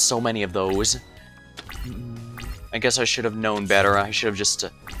have so many of those. I guess I should have known better. I should have just...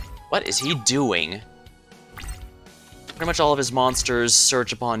 What is he doing? Pretty much all of his monsters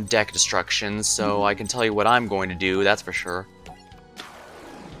search upon deck destruction, so I can tell you what I'm going to do, that's for sure.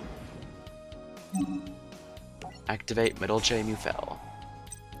 Activate Midolce Mufel.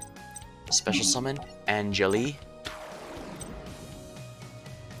 Special summon Angeli.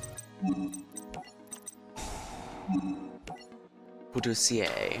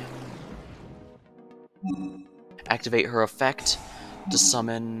 Petoussier. activate her effect to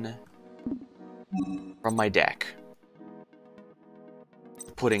summon from my deck.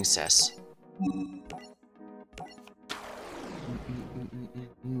 Pudding Cess.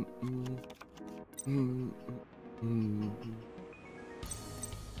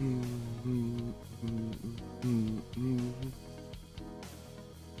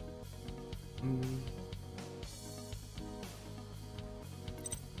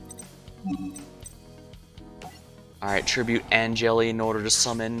 Alright, tribute and jelly in order to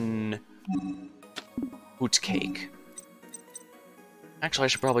summon Hoot Cake. Actually, I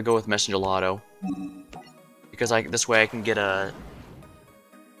should probably go with Messenger Lotto. Because this way I can get a...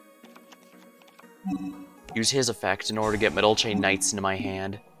 use his effect in order to get Medolce Knights into my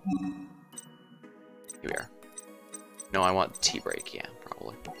hand. Here we are. No, I want T-Break, yeah,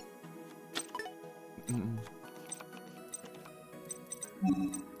 probably.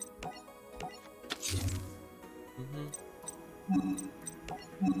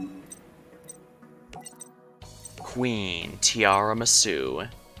 Queen, Tiara Masu.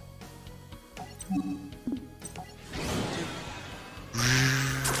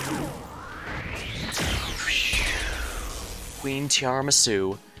 Queen Tiara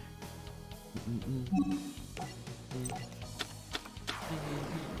Masu.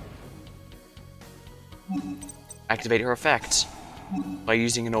 Activate her effect. By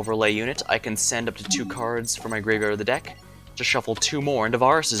using an overlay unit, I can send up to 2 cards from my graveyard of the deck to shuffle 2 more into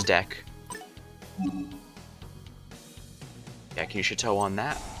Varus's deck. Yeah, can you Chateau on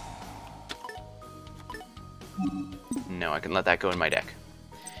that? No, I can let that go in my deck.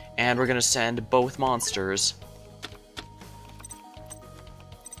 And we're gonna send both monsters.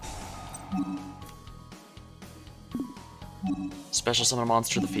 Special summon a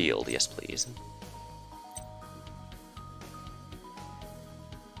monster to the field, yes please.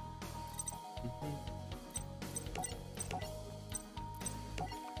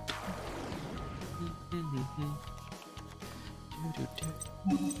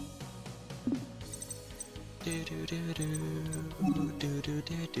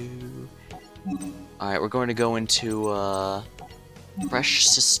 Alright, we're going to go into fresh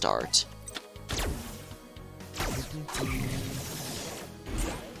to start.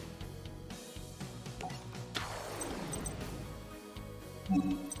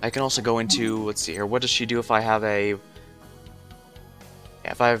 I can also go into, let's see here, what does she do if I have a...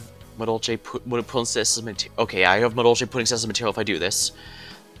 Yeah, if I have Medolce Pudding Cess material... Okay, I have Medolce Pudding Cess material if I do this.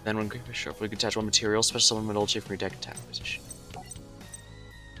 Then when sure, if we can attach 1 material, special summon Medolce from your deck attack position.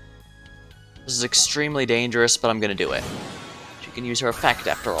 This is extremely dangerous, but I'm gonna do it. She can use her effect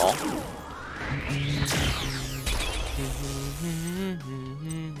after all.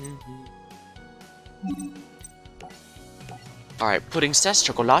 Alright, Pudding Cess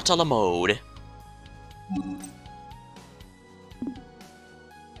Chocolat à la mode.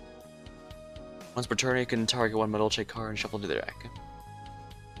 Once per turn, you can target 1 Medolce card and shuffle to the deck.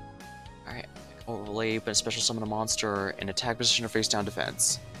 Alright, overlay, but special summon a monster in attack position or face down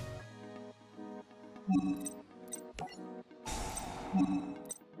defense.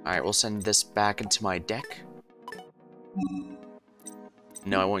 Alright, we'll send this back into my deck.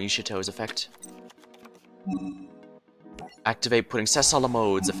 No, I won't use Chateau's effect. Activate Pudding Cess à la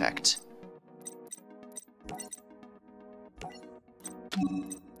mode's effect.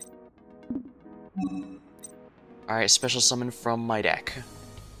 Alright, special summon from my deck.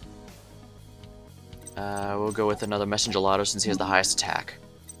 We'll go with another Messenger Lotto since he has the highest attack.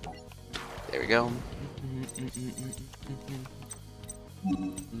 There we go.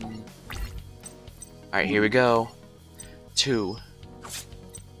 Alright, here we go. 2.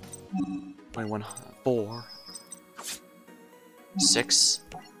 21, 4. 6.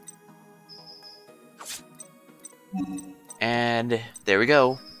 And there we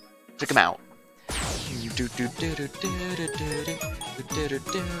go. Took him out.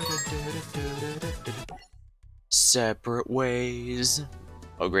 Separate ways.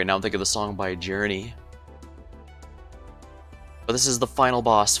 Oh great, now I'm thinking of the song by Journey. But this is the final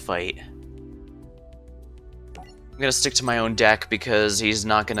boss fight. I'm gonna stick to my own deck because he's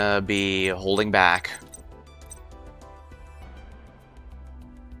not gonna be holding back.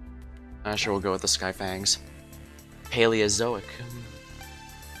 Sure, we'll go with the Skyfangs. Paleozoic.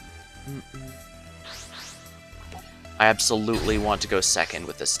 I absolutely want to go second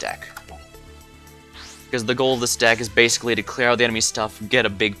with this deck. Because the goal of this deck is basically to clear out the enemy stuff, get a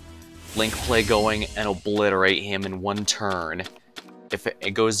big link play going, and obliterate him in 1 turn. If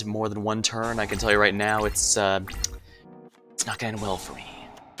it goes more than 1 turn, I can tell you right now, it's not gonna end well for me.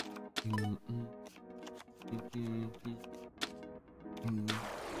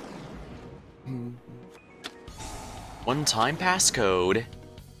 One-time passcode.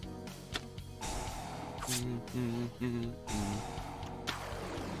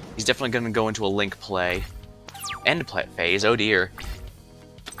 He's definitely going to go into a Link play. End play phase, oh dear.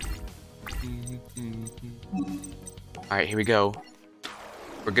 Alright, here we go.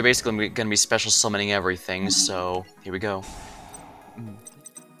 We're basically going to be special summoning everything, so here we go.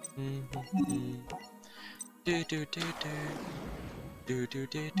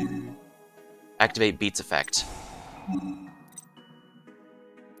 Activate Beats effect.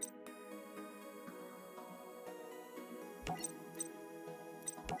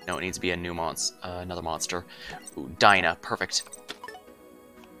 No, it needs to be a new another monster. Ooh, Dinah, perfect.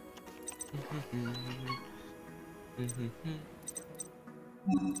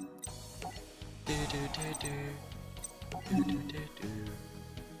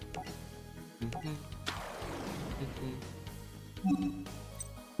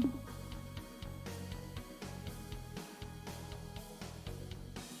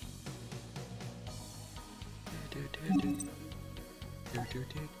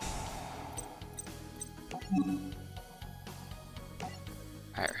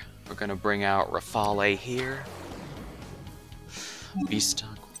 Alright, we're gonna bring out Rafale here. Beast.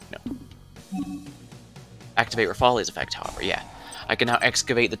 No. Activate Rafale's effect, however, yeah. I can now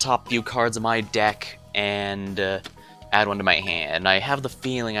excavate the top few cards of my deck and add one to my hand. I have the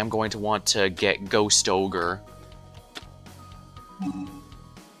feeling I'm going to want to get Ghost Ogre.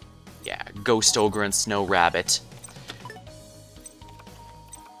 Yeah, Ghost Ogre and Snow Rabbit.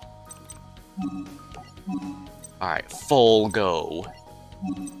 Alright, full go.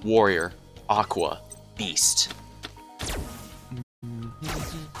 Warrior, Aqua, Beast.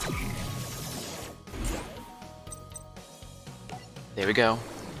 There we go.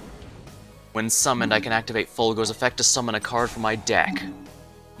 When summoned, I can activate Full Go's effect to summon a card from my deck.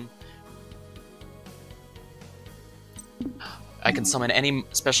 I can summon any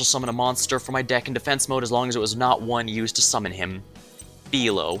special summon a monster from my deck in defense mode as long as it was not one used to summon him.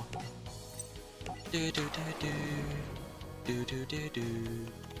 Philo.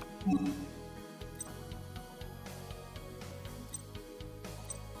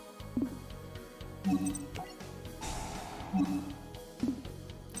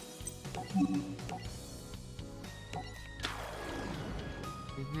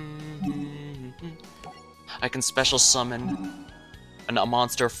 I can special summon a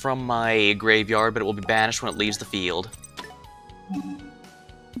monster from my graveyard, but it will be banished when it leaves the field.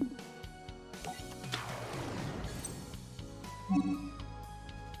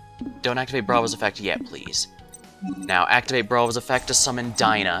 Don't activate Bravo's effect yet, please. Now, activate Bravo's effect to summon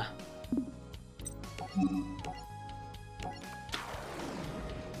Dinah.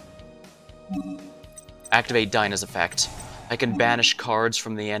 Activate Dinah's effect. I can banish cards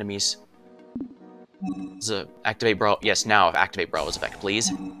from the enemies. So, activate Bravo. Yes, now activate Bravo's effect,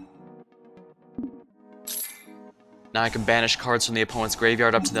 please. Now I can banish cards from the opponent's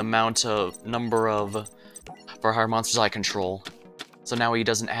graveyard up to the amount of number of for hard monsters I control. So now he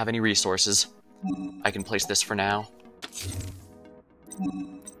doesn't have any resources. I can place this for now.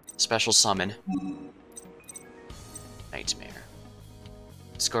 Special summon. Nightmare.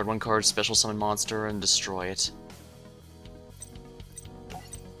 Discard one card, special summon monster, and destroy it.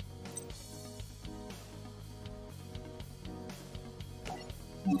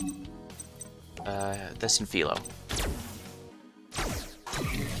 This and Philo.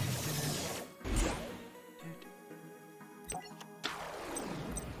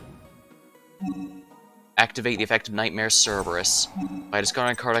 Activate the effect of Nightmare Cerberus. By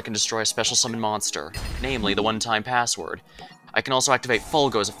discarding a card, I can destroy a special summon monster, namely the one-time password. I can also activate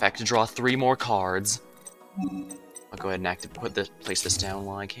Fulgo's effect to draw 3 more cards. I'll go ahead and place this down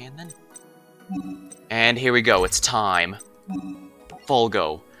while I can, then. And here we go, it's time.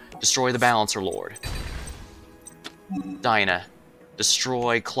 Fulgo, destroy the Balancer Lord. Dinah,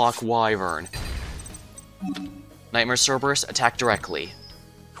 destroy Clock Wyvern. Nightmare Cerberus, attack directly.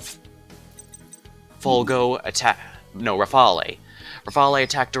 Fulgo, attack... No, Rafale. Rafale,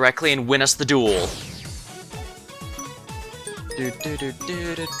 attack directly and win us the duel.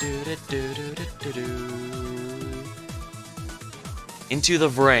 Into the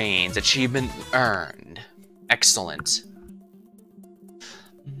Vrains, achievement earned. Excellent.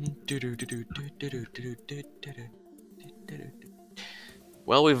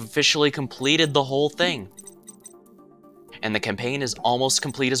 Well, we've officially completed the whole thing. And the campaign is almost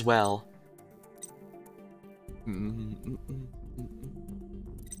complete as well.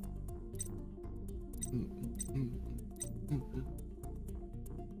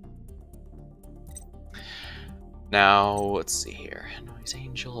 Now, let's see here. Noise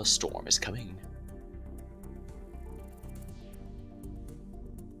Angel, a storm is coming.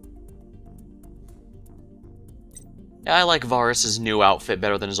 I like Varus's new outfit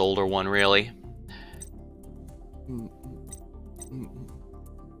better than his older one, really.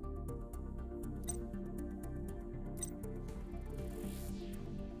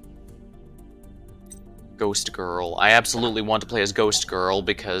 Ghost Girl. I absolutely want to play as Ghost Girl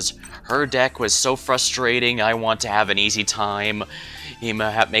because her deck was so frustrating. I want to have an easy time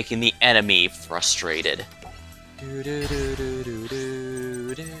making the enemy frustrated.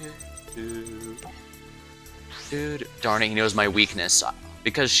 Darn it, he knows my weakness.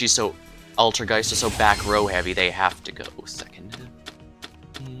 Because she's so Altergeist is so back row heavy, they have to go second.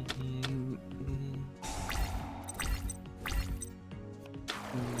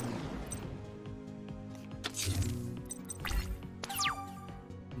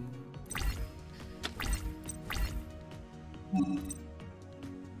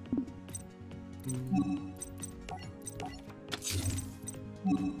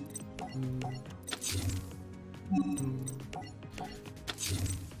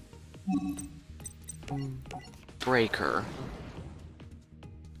 Breaker.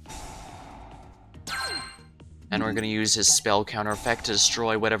 And we're gonna use his spell counter effect to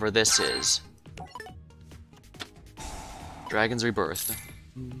destroy whatever this is. Dragon's Rebirth.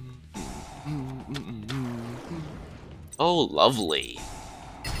 Oh, lovely.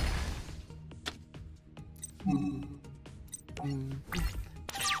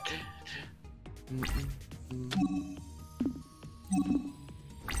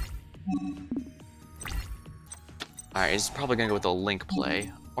 Alright, he's probably gonna go with a Link play.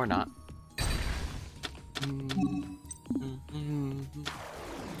 Or not.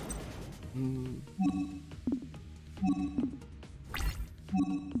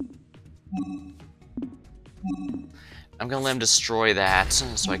 I'm gonna let him destroy that,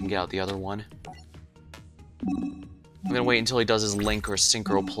 so I can get out the other one. I'm gonna wait until he does his Link or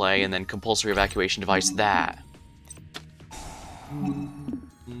Synchro play, and then Compulsory Evacuation Device that.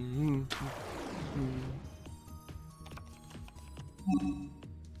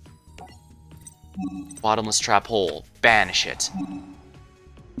 Bottomless Trap Hole. Banish it.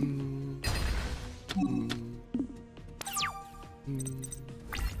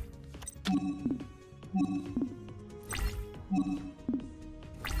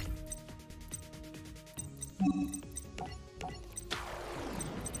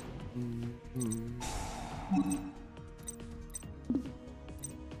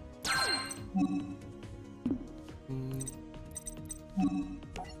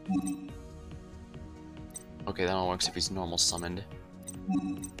 Okay, that only works if he's normal summoned.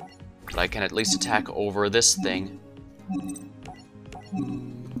 But I can at least attack over this thing.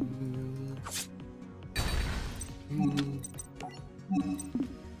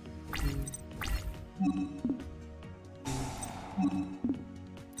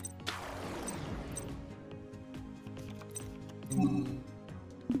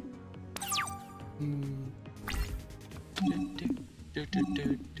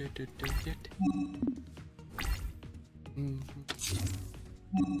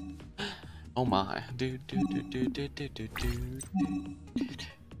 Oh my.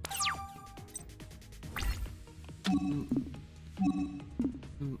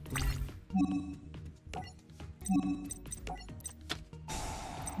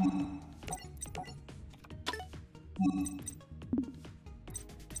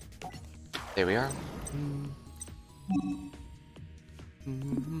 There we are.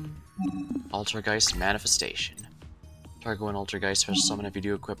 Altergeist Manifestation. Target one Altergeist special summon if you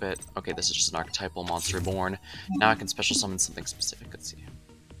do equip it. Okay, this is just an archetypal monster reborn. Now I can special summon something specific. Let's see.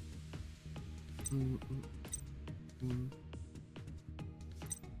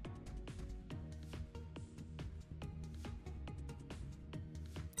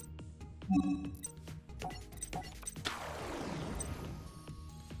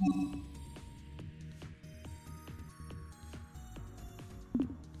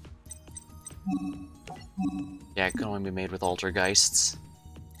 Yeah, it can only be made with Altergeists.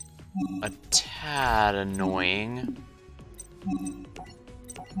 A tad annoying.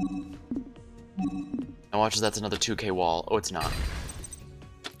 Now watch, that's another 2k wall. Oh, it's not.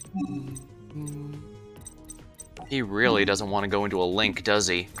 He really doesn't want to go into a Link, does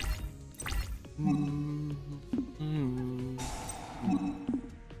he?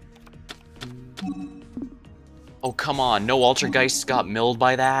 Oh, come on. No Altergeists got milled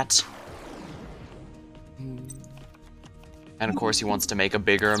by that? And of course he wants to make a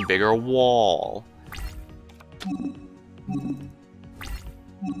bigger and bigger wall.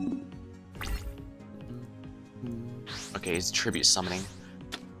 Okay, he's tribute summoning.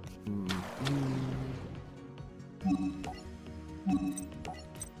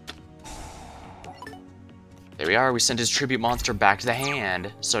 There we are, we sent his tribute monster back to the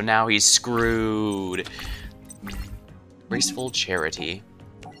hand. So now he's screwed. Graceful Charity.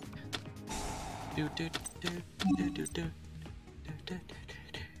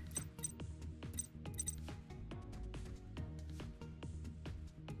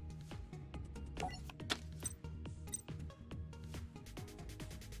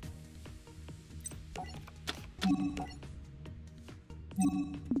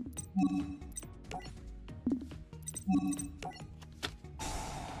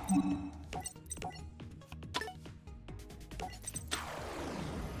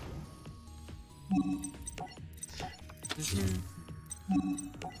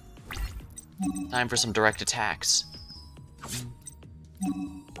 Time for some direct attacks.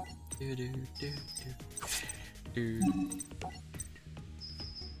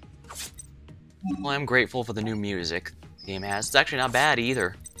 Well, I'm grateful for the new music the game has. It's actually not bad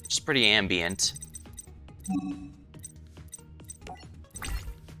either. It's just pretty ambient.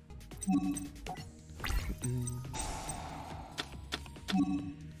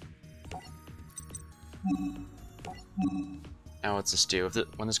 Now what's this do?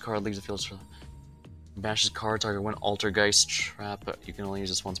 When this card leaves the field, bashes card target when Altergeist trap, but you can only use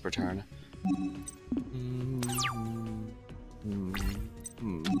this once per turn.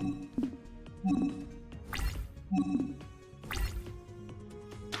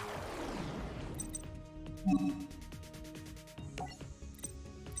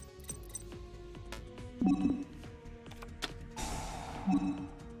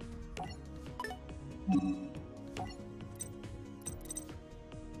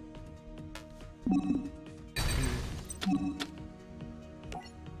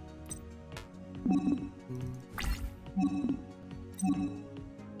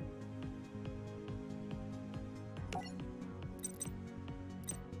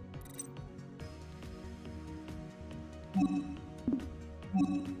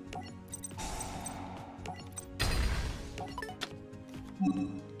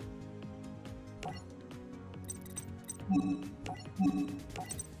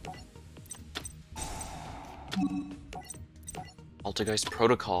 Altergeist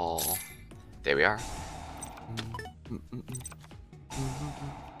Protocol. There we are.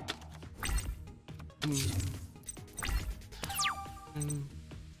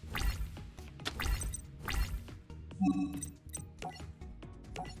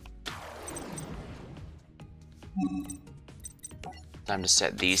 Time to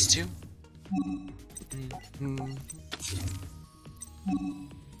set these two.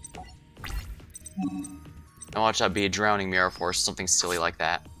 Now watch that be a Drowning Mirror Force, something silly like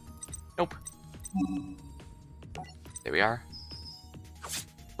that. Nope. There we are.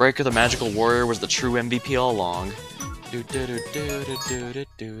 Breaker the Magical Warrior was the true MVP all along.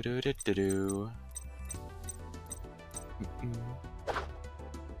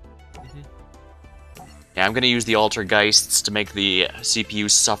 Yeah, I'm gonna use the Altergeists to make the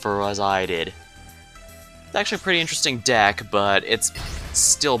CPU suffer as I did. It's actually a pretty interesting deck, but it's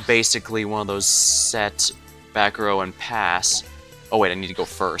still basically one of those set, back row, and pass. Oh wait, I need to go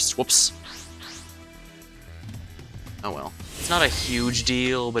first. Whoops. Oh well. It's not a huge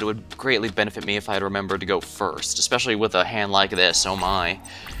deal, but it would greatly benefit me if I had remembered to go first, especially with a hand like this, oh my.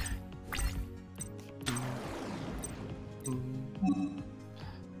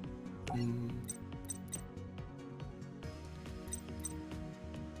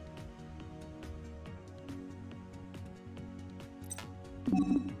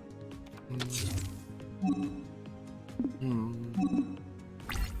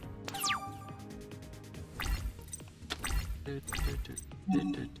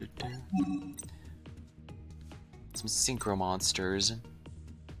 Some synchro monsters.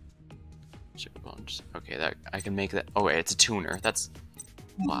 Okay, that I can make that. Oh wait, it's a tuner. That's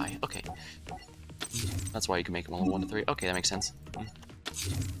why. Okay, that's why you can make them all 1 to 3. Okay, that makes sense.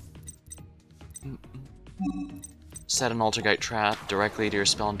 Set an Altergeist trap directly to your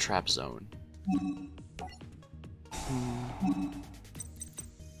spell and trap zone.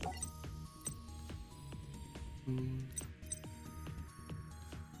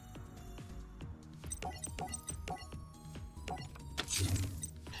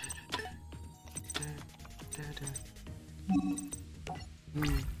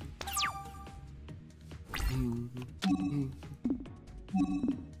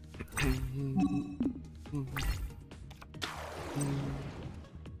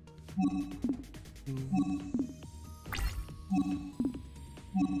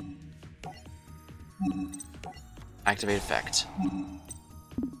 Activate effect.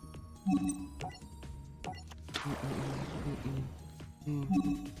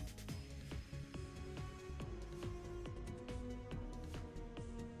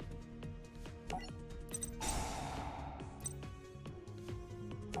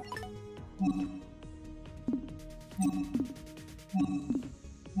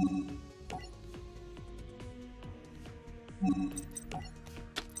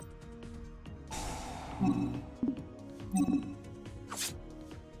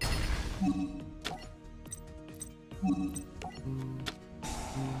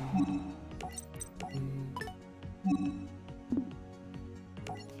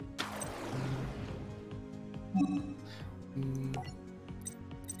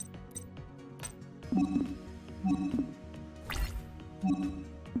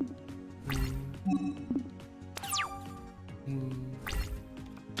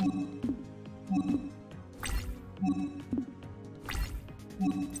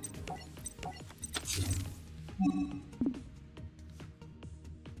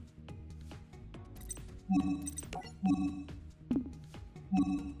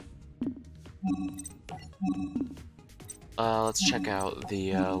 Let's check out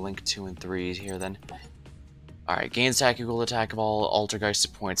the link 2 and 3 here then. Alright, gain attack equal to attack of all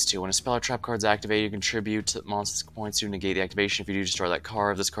Altergeist points 2. When a spell or trap card is activated, you contribute to monster's points to negate the activation. If you do, destroy that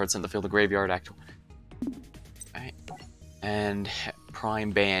card. If this card sent to the field of the graveyard, Alright. And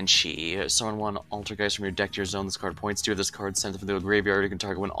Prime Banshee. Summon one Altergeist from your deck to your zone. This card points 2. If this card sent to the field of the graveyard, you can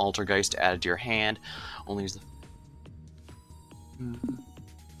target one Altergeist added to your hand. Only use the...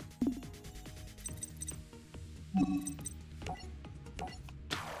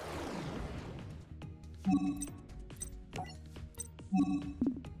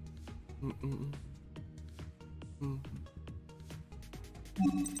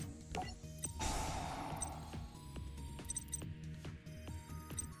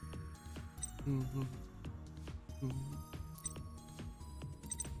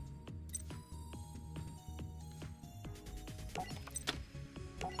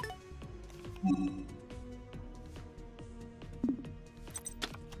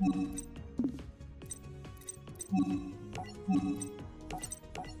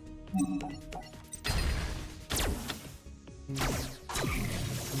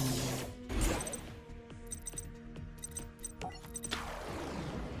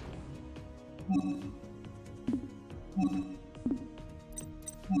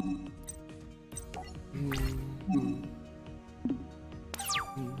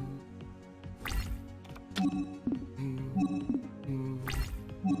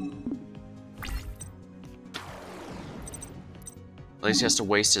 At least he has to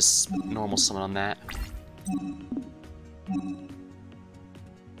waste his normal summon on that.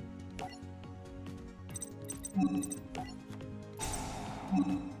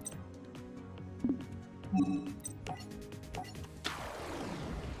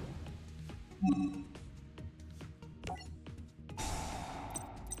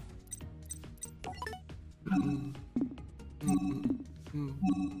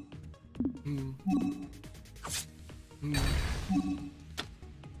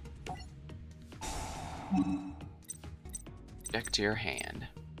 Deck to your hand.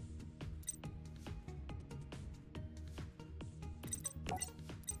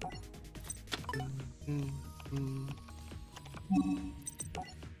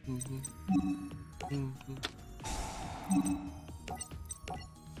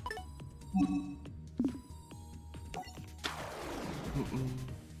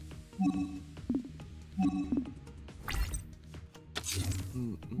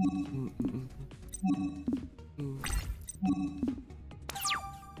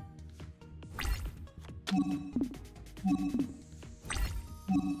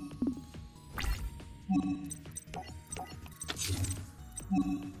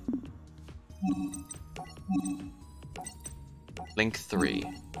 Link 3.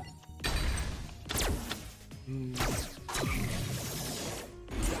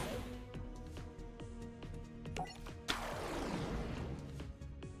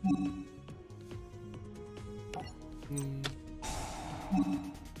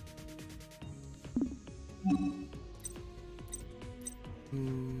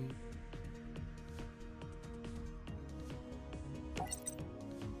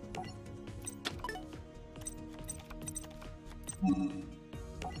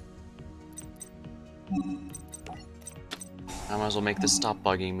 I might as well make this stop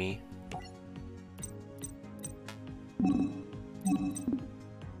bugging me.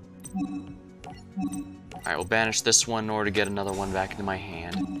 Alright, we'll banish this one in order to get another one back into my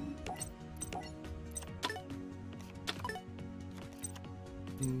hand.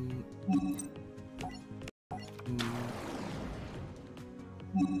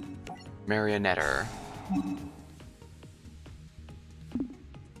 Marionetter.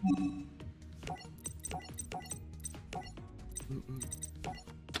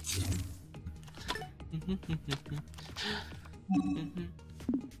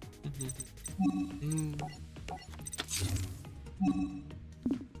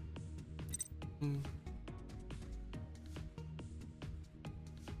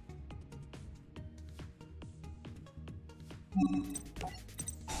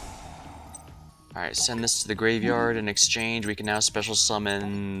 Alright, send this to the graveyard. In exchange, we can now special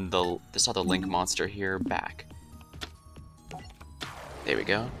summon this other Link monster here back. There we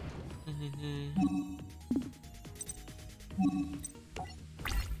go.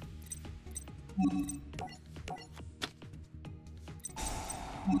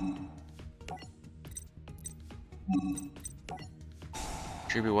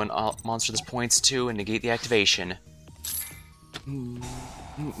 Tribute one monster this points to and negate the activation.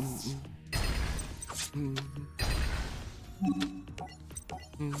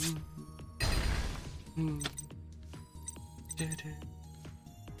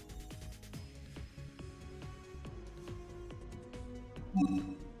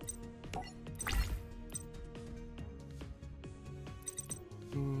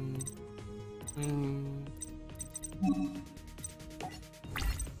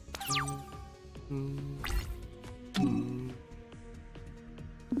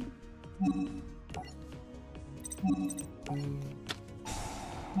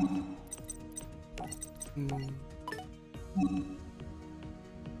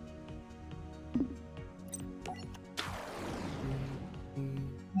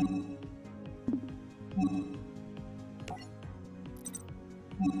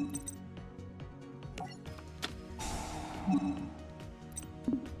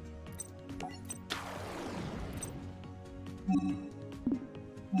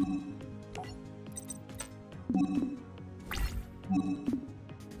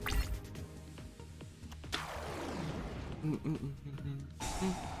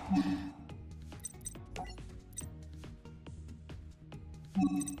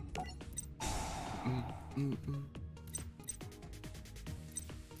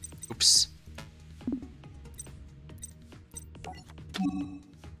 Oops.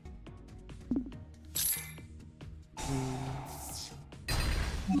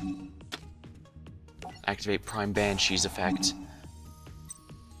 Activate Prime Banshee's effect.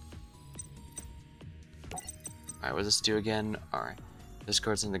 Alright, what does this do again? Alright. This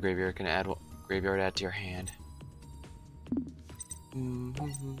card's in the graveyard. Can add graveyard add to your hand.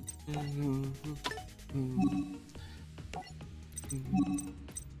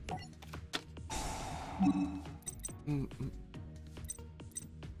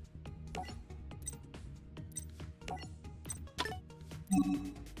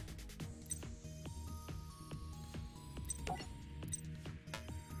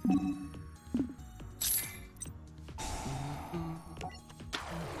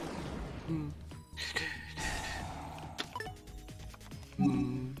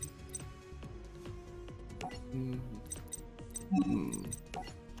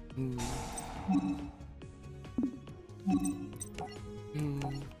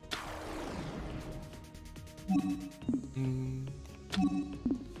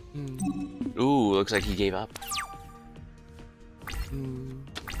 Ooh, looks like he gave up.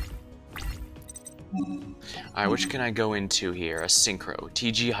 Alright, which can I go into here? A Synchro.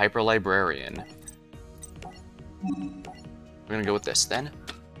 TG Hyper Librarian. We're gonna go with this then.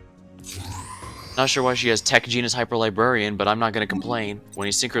 Not sure why she has Tech Gene as Hyper Librarian, but I'm not gonna complain. When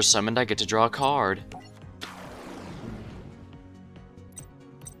he's Synchro summoned, I get to draw a card.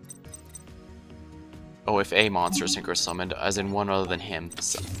 Oh, if a monster is Synchro summoned, as in one other than him.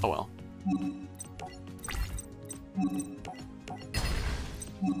 So, oh well.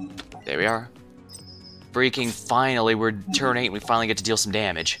 There we are. Freaking finally, we're turn 8 and we finally get to deal some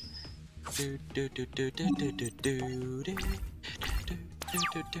damage.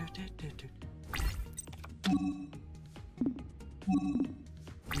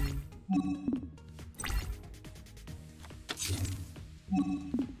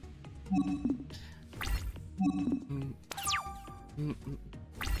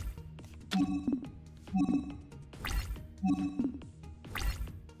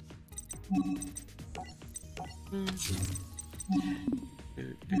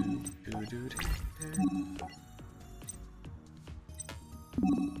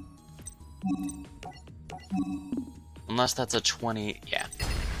 Unless that's a 20, yeah.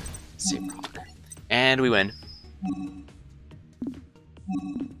 Save rock. And we win.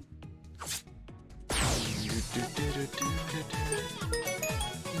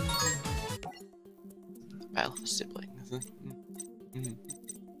 Battle of siblings.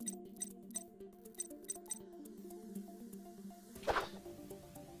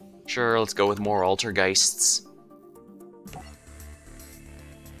 Sure, let's go with more Altergeists.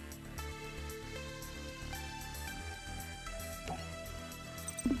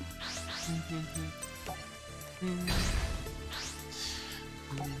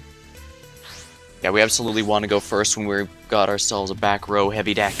 Yeah, we absolutely want to go first when we've got ourselves a back row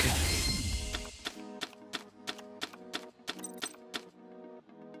heavy deck.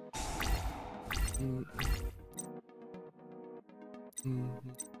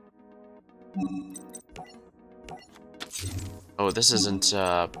 Oh, this isn't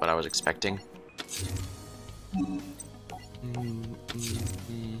what I was expecting.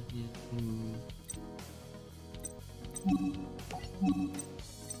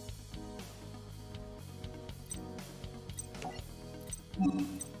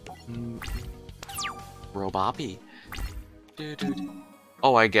 Roboppi.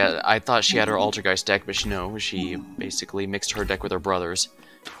 Oh, I thought she had her Altergeist deck, but she basically mixed her deck with her brother's.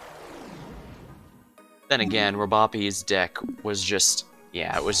 Then again, Roboppi's deck was just,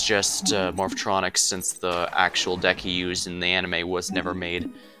 yeah, it was just Morphtronics, since the actual deck he used in the anime was never made,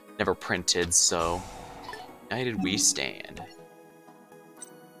 never printed, so united we stand.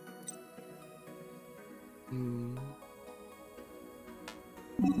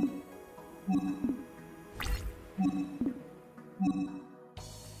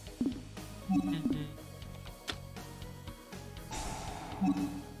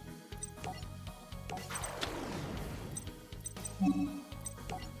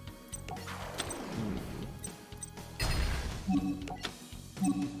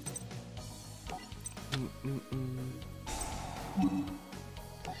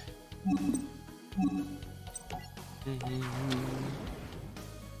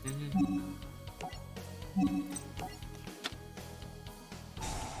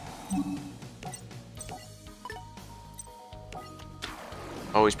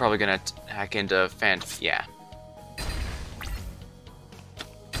 Oh, he's probably gonna hack into yeah.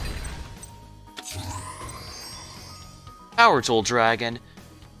 Power Tool Dragon,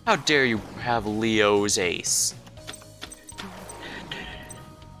 how dare you have Leo's ace?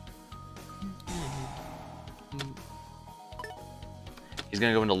 He's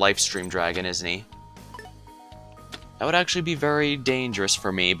gonna go into Lifestream Dragon, isn't he? That would actually be very dangerous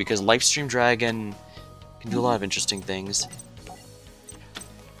for me, because Lifestream Dragon can do a lot of interesting things.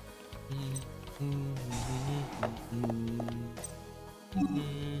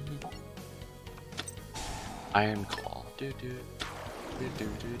 Iron Claw.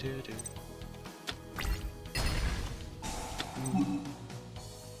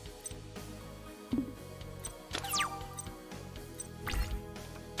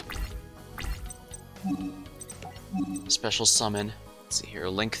 Special summon. Let's see here.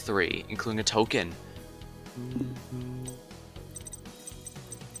 Link 3, including a token.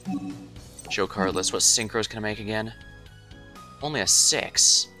 Show card list. What synchros can I make again? Only a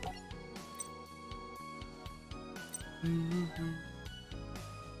 6.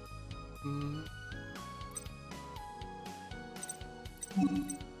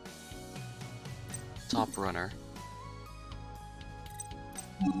 Top runner.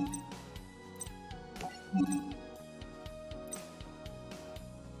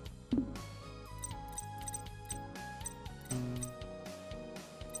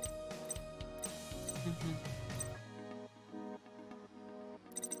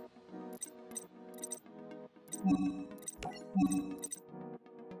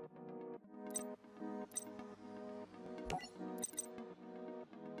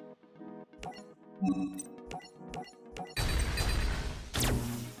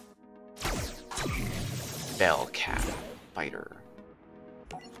 Bellcat Fighter.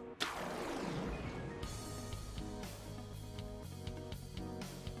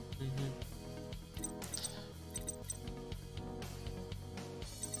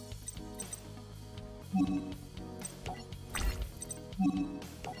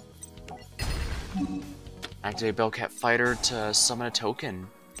 Activate Bellcat Fighter to summon a token.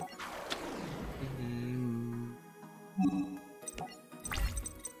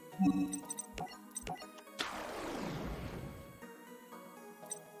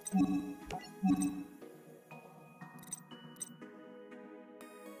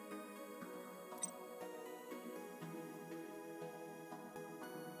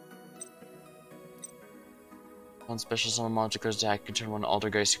 One special summon monster goes to attack, you can turn one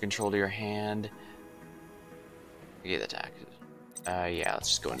Altergeist you control to your hand. Yeah, the attack. Yeah, let's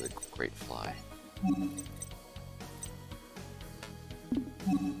just go into the Great Fly.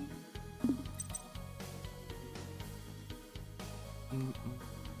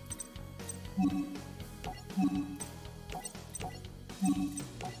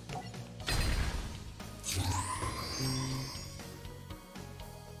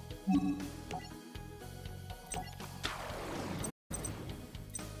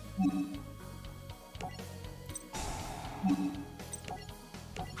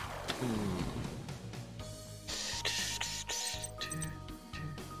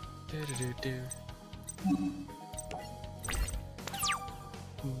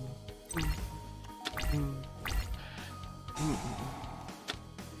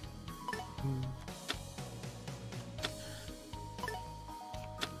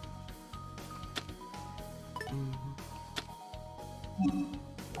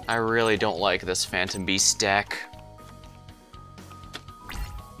 I really don't like this Phantom Beast deck.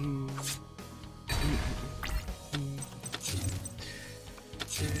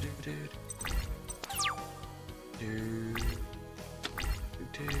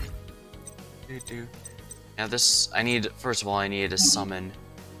 Now this, first of all, I need to summon.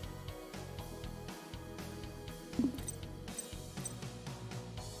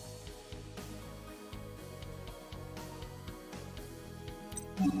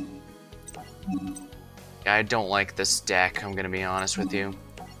 I don't like this deck, I'm gonna be honest with you.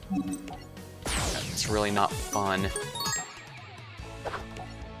 It's really not fun.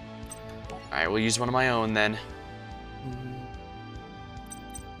 Alright, we'll use one of my own then.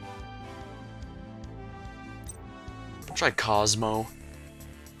 Try Cosmo.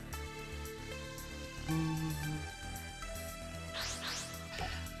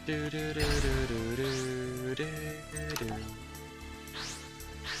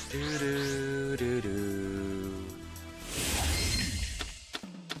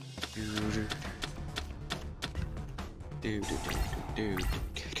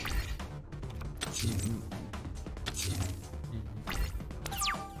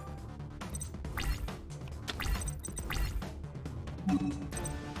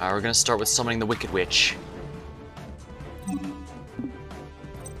 We're gonna start with summoning the Wicked Witch.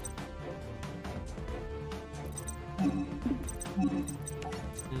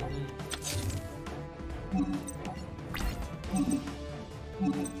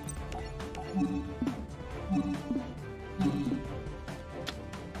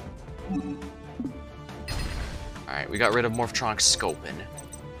 Alright, we got rid of Morphtronic Scopin.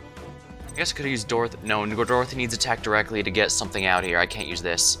 I guess I could have used Dorothy. No, Dorothy needs attack directly to get something out here. I can't use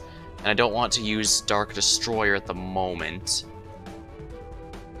this. And I don't want to use Dark Destroyer at the moment.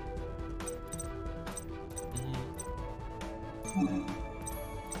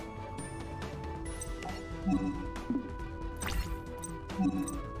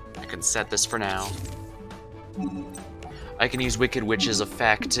 I can set this for now. I can use Wicked Witch's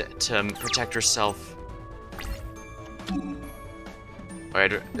effect to protect herself.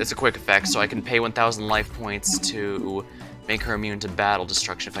 Alright, it's a quick effect, so I can pay 1,000 life points to make her immune to battle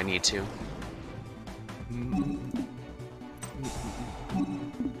destruction if I need to.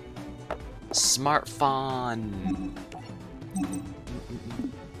 Smart fun.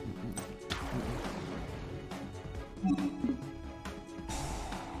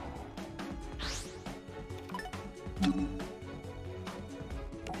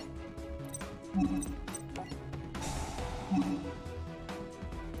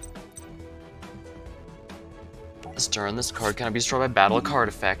 This turn, this card cannot be destroyed by battle card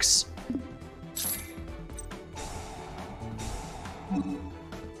effects.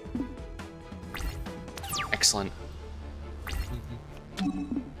 Excellent.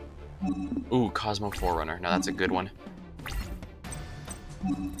 Ooh, Cosmo Forerunner. Now that's a good one.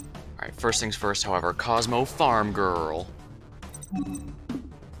 Alright, first things first, however, Cosmo Farm Girl.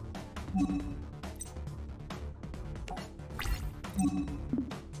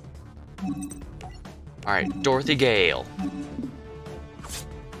 Alright, Dorothy Gale.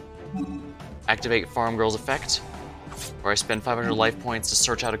 Activate Farm Girl's effect, where I spend 500 life points to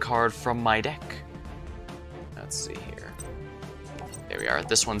search out a card from my deck. Let's see here. There we are.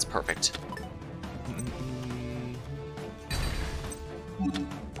 This one's perfect.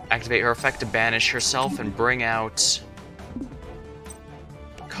 Activate her effect to banish herself and bring out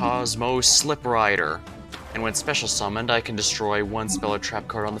Cosmo Slip Rider. And when special summoned, I can destroy one spell or trap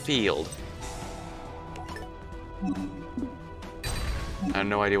card on the field. I have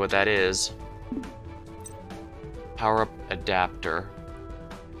no idea what that is. Power-up adapter.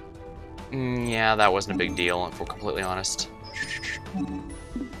 Yeah, that wasn't a big deal, if we're completely honest.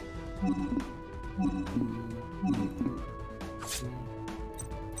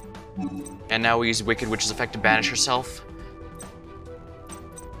 And now we use Wicked Witch's effect to banish herself.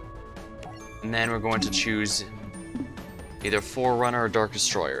 And then we're going to choose either Forerunner or Dark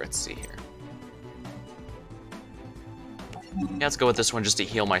Destroyer. Let's see here. Yeah, let's go with this one just to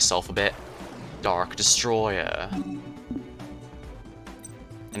heal myself a bit. Dark Destroyer. And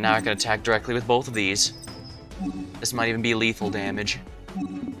now I can attack directly with both of these. This might even be lethal damage.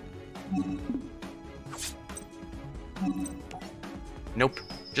 Nope,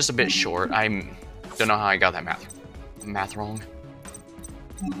 just a bit short. I don't know how I got that math wrong.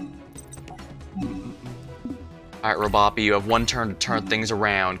 Alright, Roboppi, you have one turn to turn things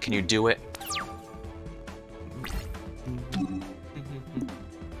around. Can you do it?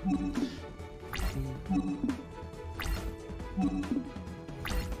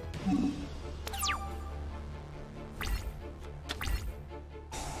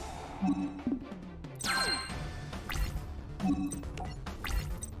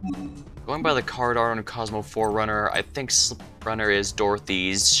 Going by the card art on Cosmo Forerunner, I think Slip Runner is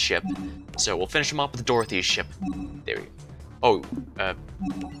Dorothy's ship. So we'll finish him up with Dorothy's ship. There we go. Oh,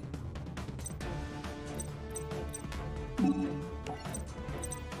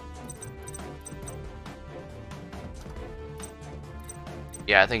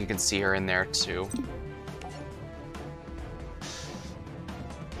 yeah, I think you can see her in there too.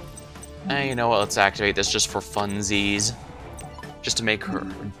 And you know what, let's activate this just for funsies. Just to make her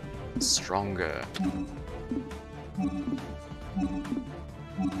stronger.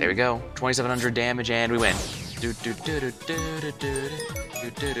 There we go. 2,700 damage and we win. You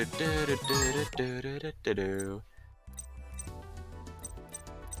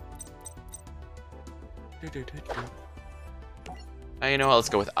know what, let's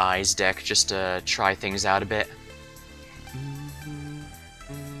go with Eyes deck just to try things out a bit.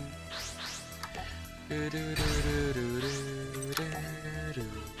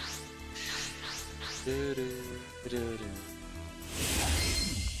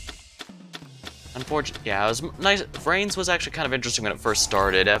 Unfortunately, yeah, it was nice. Vrains was actually kind of interesting when it first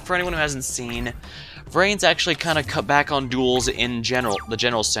started. For anyone who hasn't seen, Vrains actually kind of cut back on duels in the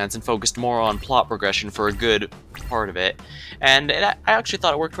general sense, and focused more on plot progression for a good part of it. And I actually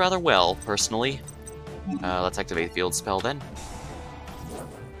thought it worked rather well, personally. Let's activate the field spell then.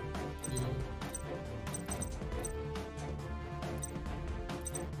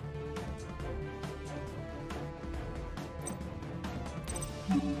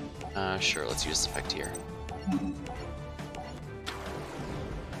 Sure, let's use this effect here.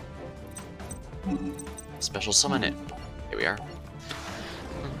 Special summon it. Here we are.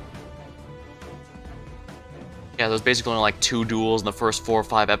 Yeah, there was basically only like 2 duels in the first 4 or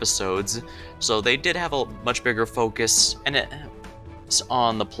 5 episodes, so they did have a much bigger focus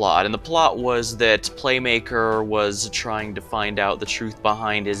on the plot. And the plot was that Playmaker was trying to find out the truth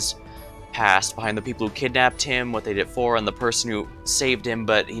behind his past, behind the people who kidnapped him, what they did for, and the person who saved him,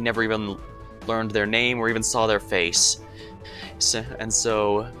 but he never even learned their name or even saw their face.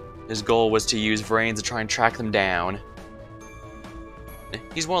 So his goal was to use Vrains to try and track them down.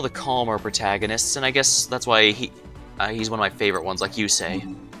 He's one of the calmer protagonists, and I guess that's why he's one of my favorite ones, like you say.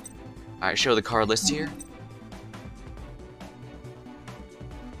 Alright, show the card list here.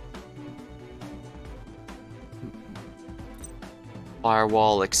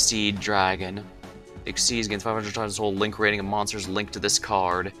 Firewall, Exceed, Dragon. Exceeds gains 500 times the whole link rating of monsters linked to this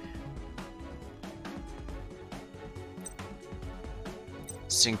card.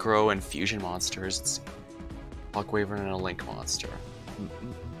 Synchro and Fusion monsters. Let's see. Clock Wyvern and a Link monster.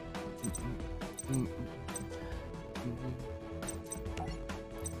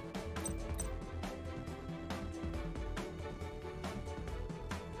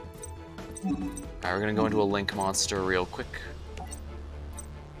 Alright, we're gonna go into a Link monster real quick.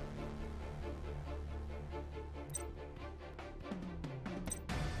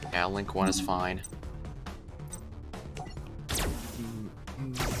 Yeah, Link 1 is fine.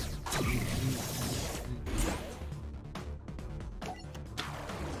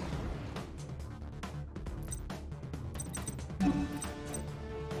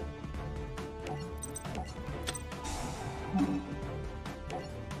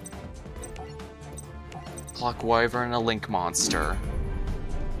 Clock Wyvern and a Link monster.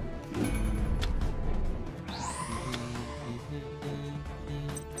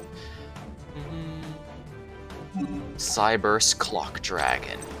 Cyburst Clock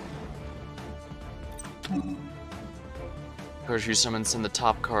Dragon. Cards you summon, send the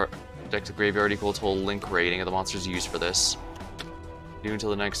top card deck to graveyard equal to a Link rating of the monsters used for this. Do until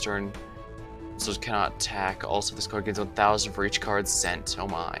the next turn. Monsters cannot attack. Also, this card gains 1,000 for each card sent. Oh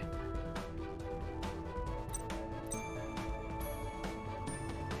my.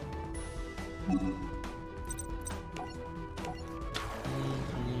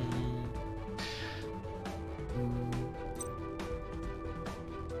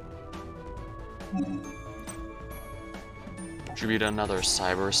 Tribute another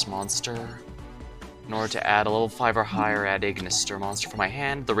Cyberus monster. In order to add a level 5 or higher, add Ignister monster from my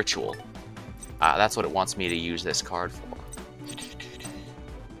hand, the Ritual. That's what it wants me to use this card for.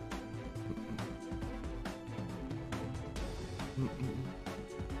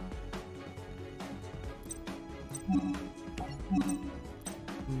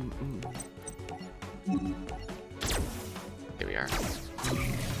 there.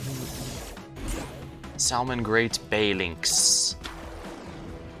 Salmon Great Bay Lynx.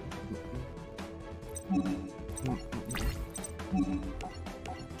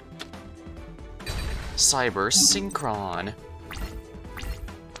 Cyber Synchron.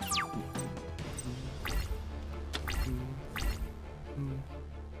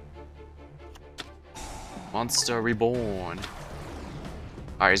 Monster Reborn.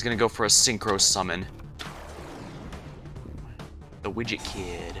 Alright, he's gonna go for a Synchro Summon. The Widget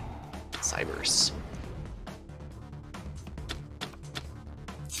Kid. Cybers.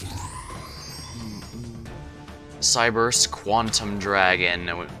 Cybers Quantum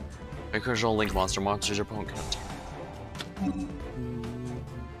Dragon. Occasional Link monsters your opponent cannot target.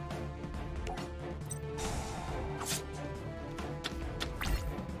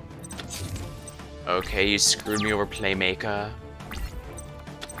 Okay, you screwed me over, Playmaker.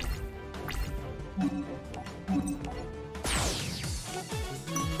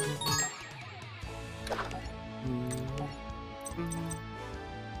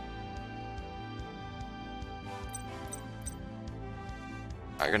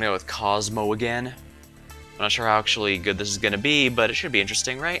 Alright, gonna go with Cosmo again. I'm not sure how actually good this is gonna be, but it should be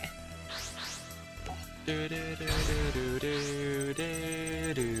interesting, right?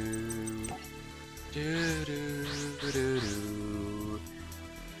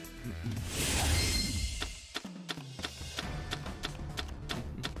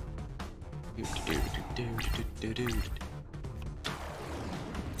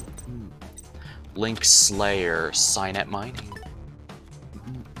 Link Slayer, Signet Mining.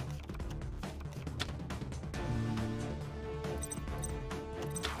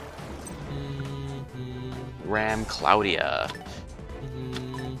 Ram Claudia.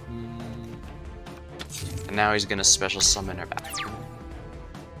 And now he's gonna special summon her back.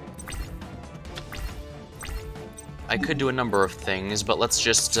 I could do a number of things, but let's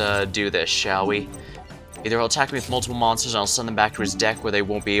just do this, shall we? Either he'll attack me with multiple monsters and I'll send them back to his deck where they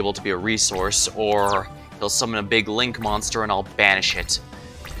won't be able to be a resource, or he'll summon a big Link monster and I'll banish it.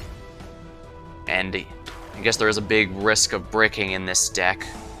 And I guess there is a big risk of bricking in this deck.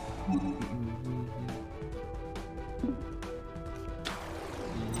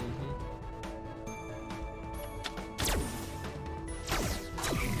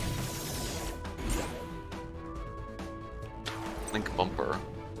 Link Bumper.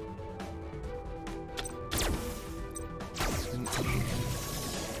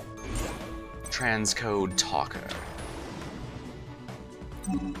 Transcode Talker.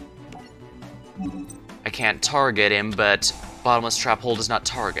 I can't target him, but Bottomless Trap Hole does not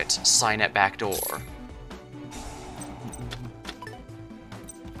target. Signet Backdoor.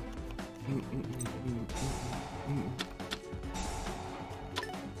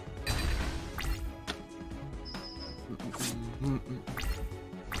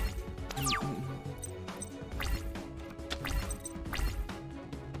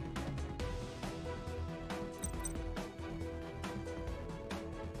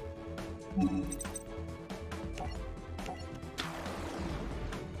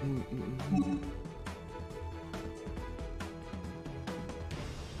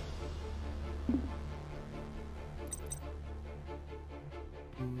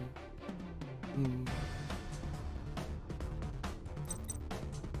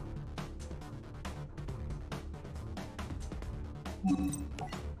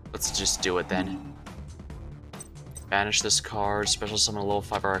 Let's just do it then. Banish this card, special summon a level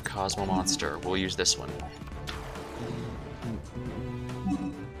 5 Cosmo monster. We'll use this one.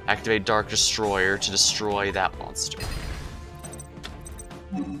 Activate Dark Destroyer to destroy that monster.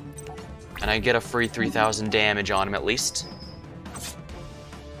 And I get a free 3,000 damage on him at least.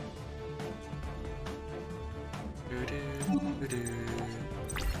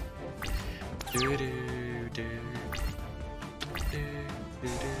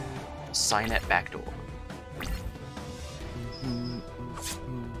 Signet Backdoor.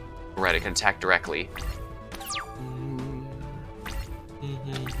 Right, it can attack directly.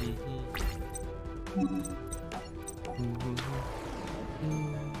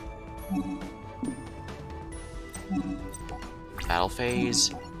 Battle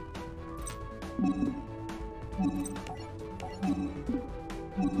phase.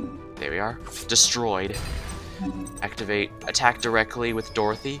 There we are. Destroyed. Activate attack directly with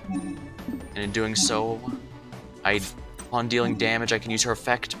Dorothy. And in doing so, upon dealing damage, I can use her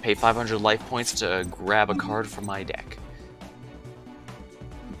effect, pay 500 life points to grab a card from my deck.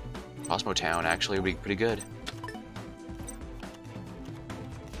 Cosmo Town actually would be pretty good.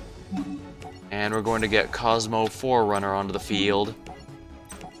 And we're going to get Cosmo Forerunner onto the field.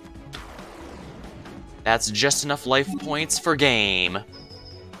 That's just enough life points for game.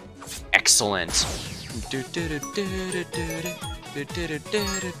 Excellent.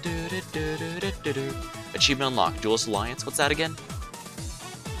 Achievement unlocked. Duelist Alliance. What's that again?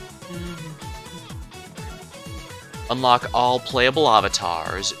 Unlock all playable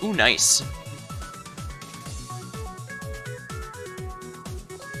avatars. Ooh, nice.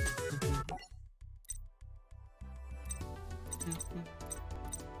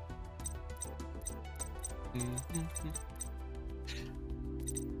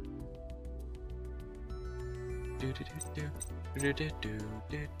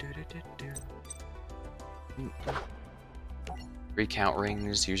 Recount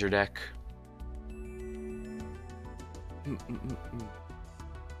rings, use your deck.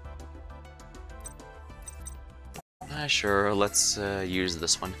 Sure, let's use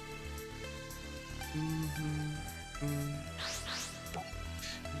this one.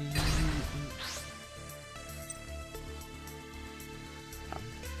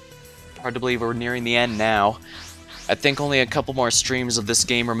 Hard to believe we're nearing the end now. I think only a couple more streams of this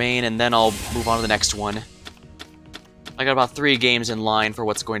game remain, and then I'll move on to the next one. I got about 3 games in line for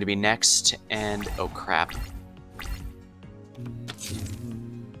what's going to be next, and oh crap.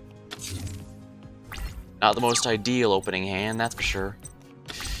 Not the most ideal opening hand, that's for sure.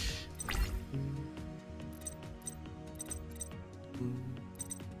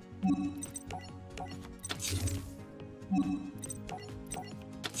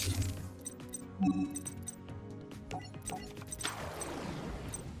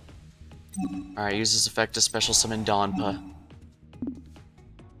 Alright, use this effect to special summon Donpa.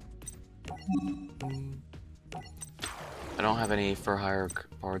 I don't have any for hire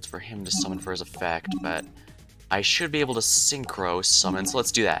cards for him to summon for his effect, but I should be able to synchro summon, so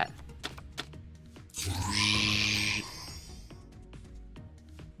let's do that.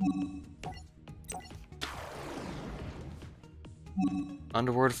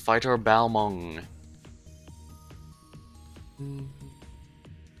 Underworld Fighter Balmung.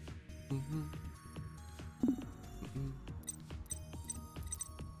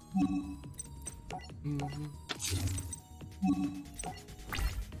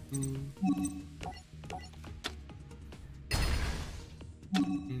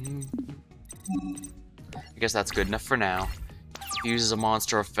 I guess that's good enough for now. If it uses a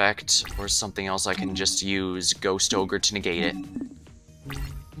monster effect or something else, I can just use Ghost Ogre to negate it.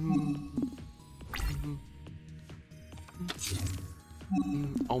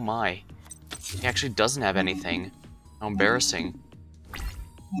 Oh my. He actually doesn't have anything. How embarrassing.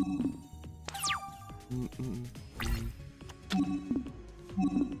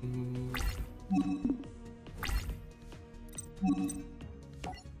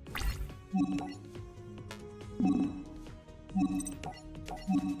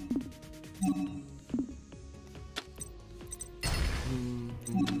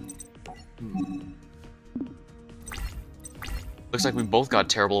 Looks like we both got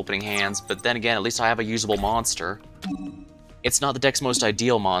terrible opening hands, but then again, at least I have a usable monster. It's not the deck's most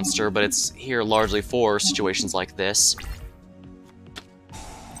ideal monster, but it's here largely for situations like this.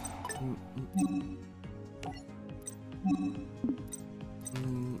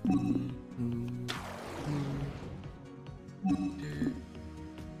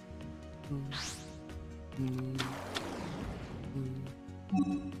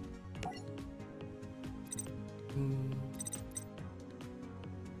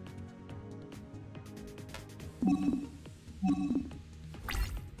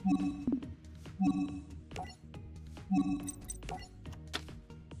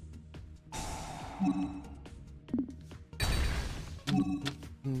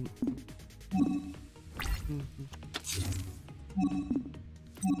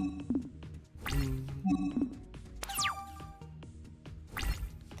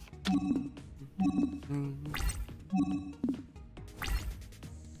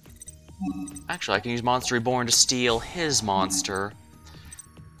 Actually, I can use Monster Reborn to steal his monster.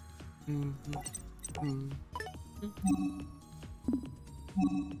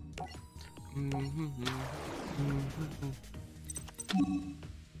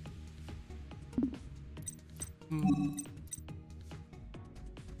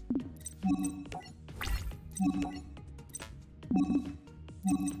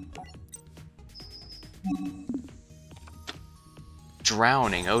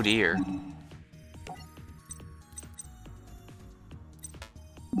 Drowning, oh dear.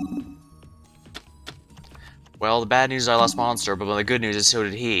 Well, the bad news is I lost Monster, but the good news is so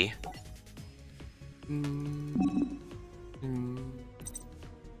did he.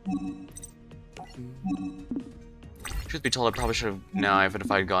 Truth Truth be told, I probably should have... No, even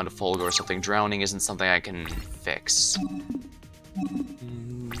if I'd gone to Folgo or something, drowning isn't something I can fix.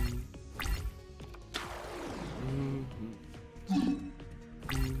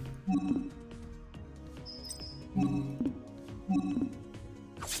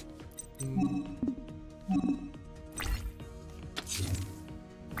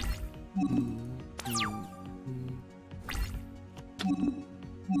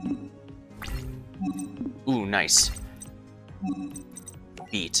 Ooh, nice.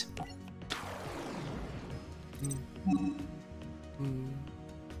 Beat.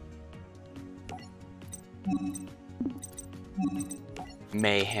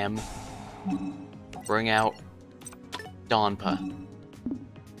 Mayhem. Bring out Donpa.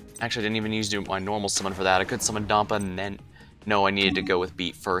 Actually, I didn't even use my normal summon for that. I could summon Donpa and then... No, I needed to go with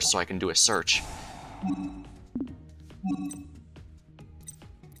Beat first so I can do a search.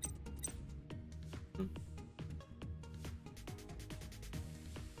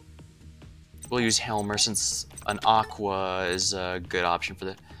 We'll use Helmer since an Aqua is a good option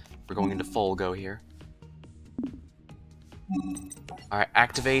for we're going into Folgo here. Alright,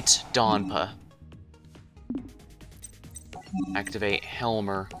 activate Donpa. Activate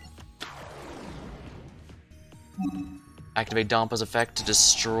Helmer. Activate Donpa's effect to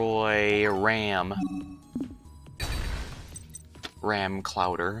destroy Ram. Ram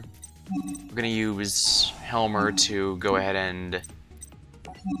Clouder. We're gonna use Helmer to go ahead and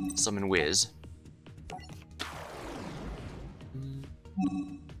summon Wiz.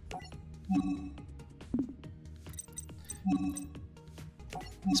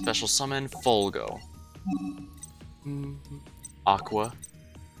 Special summon Folgo. Aqua.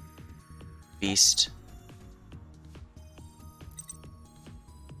 Beast.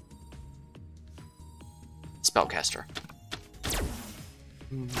 Spellcaster.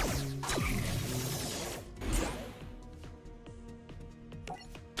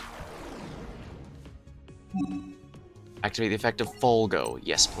 Activate the effect of Folgo.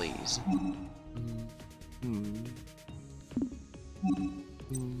 Yes, please.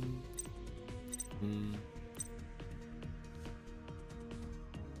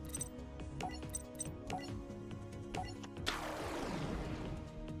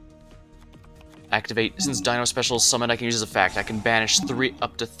 Activate, since Dino Special is summoned, I can use his effect. I can banish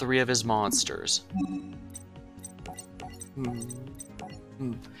up to three of his monsters.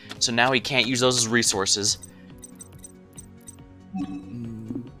 So now he can't use those as resources.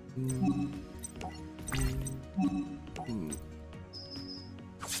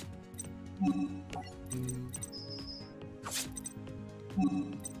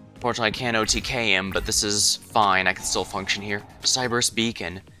 Unfortunately, I can't OTK him, but this is fine. I can still function here. Cyberse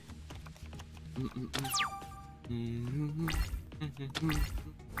Beacon.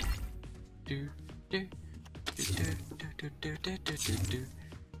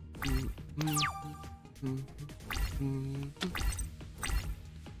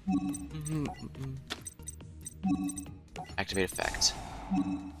 Activate effect.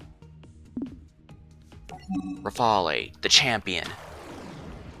 Rafale, the champion.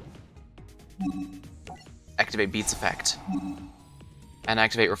 Activate Beat's effect. And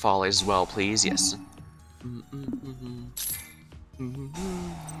activate Rafale as well, please. Yes.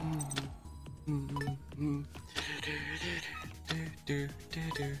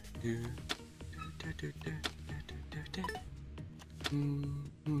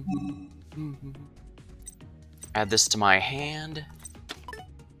 Add this to my hand.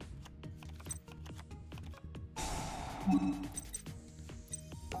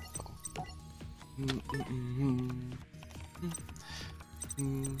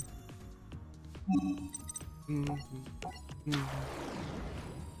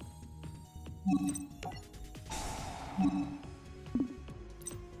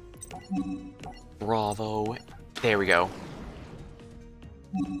 Bravo. There we go.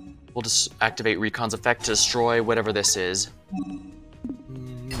 We'll just activate Recon's effect to destroy whatever this is.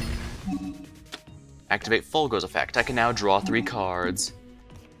 Activate Folgo's effect. I can now draw 3 cards.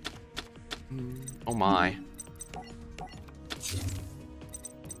 Oh my.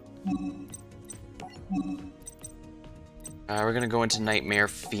 We're gonna go into Nightmare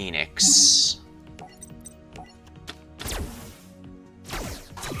Phoenix.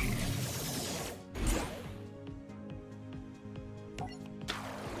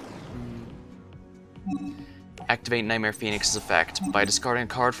 Activate Nightmare Phoenix's effect. By discarding a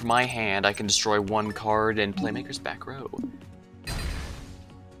card from my hand, I can destroy 1 card in Playmaker's back row.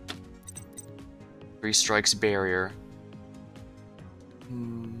 3 strikes barrier.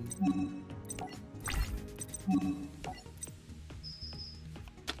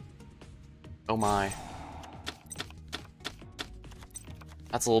 Oh my.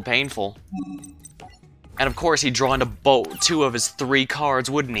 That's a little painful. And of course he'd draw into 2 of his 3 cards,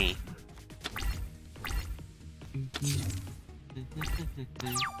 wouldn't he?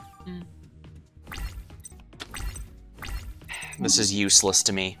 This is useless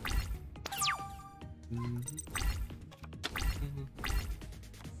to me.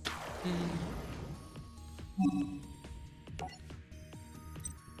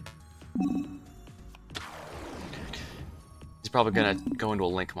 He's probably gonna go into a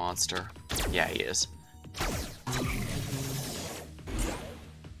Link monster. Yeah, he is.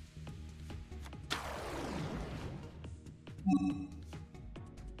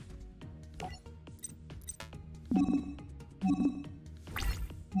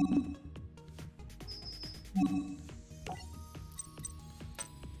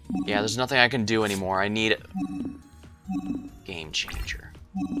 Yeah, there's nothing I can do anymore. I need Game Changer.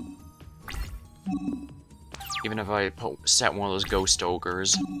 Even if I set one of those Ghost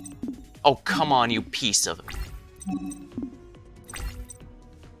Ogres. Oh, come on, you piece of...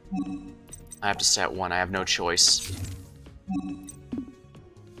 I have to set one. I have no choice.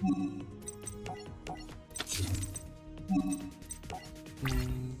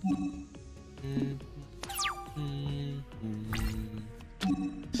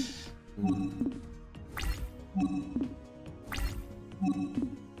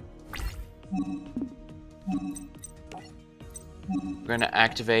 We're going to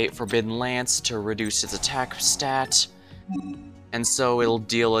activate Forbidden Lance to reduce its attack stat, and so it'll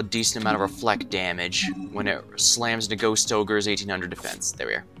deal a decent amount of reflect damage when it slams into Ghost Ogre's 1800 defense. There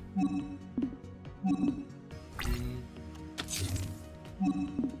we are.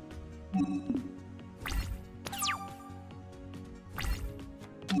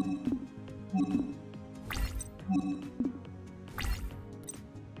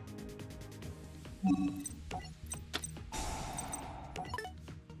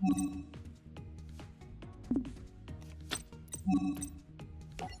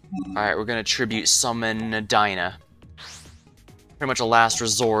 Alright, we're gonna Tribute Summon Dinah. Pretty much a last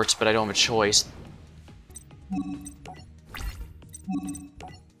resort, but I don't have a choice.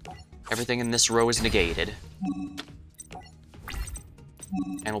 Everything in this row is negated.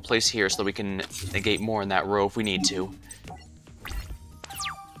 And we'll place here so that we can negate more in that row if we need to.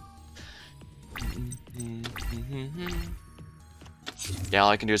 Yeah, all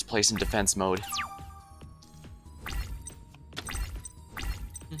I can do is place in defense mode.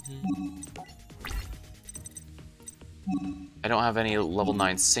 I don't have any level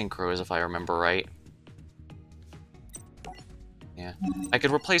 9 synchros, if I remember right. Yeah. I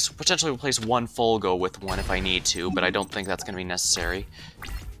could potentially replace one Folgo with one if I need to, but I don't think that's going to be necessary.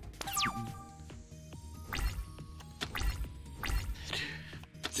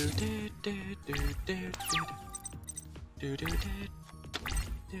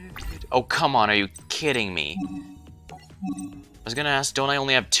 Oh, come on, are you kidding me? I was gonna ask, don't I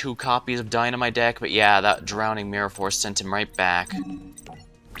only have 2 copies of Dinah in my deck? But yeah, that Drowning Mirror Force sent him right back.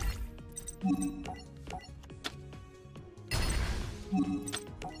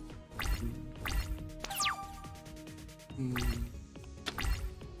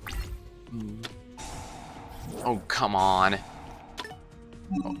 Oh, come on.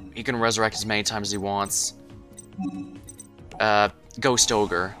 Oh, he can resurrect as many times as he wants. Ghost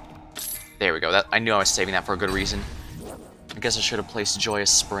Ogre. There we go. I knew I was saving that for a good reason. I guess I should have placed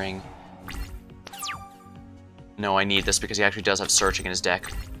Joyous Spring. No, I need this because he actually does have Searching in his deck.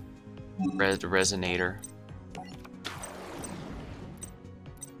 Resonator.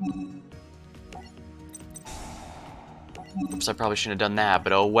 Oops, I probably shouldn't have done that,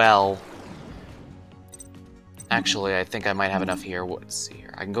 but oh well. Actually, I think I might have enough here. Let's see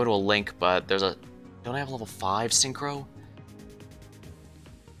here. I can go to a Link, but there's a... Don't I have level 5 Synchro?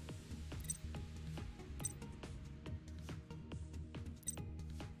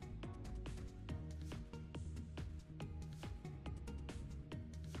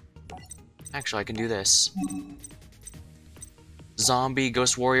 Actually, I can do this. Zombie,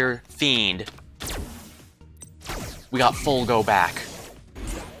 Ghost Warrior, Fiend. We got Folgo back.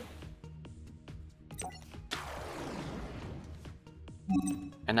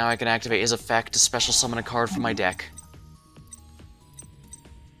 And now I can activate his effect to special summon a card from my deck.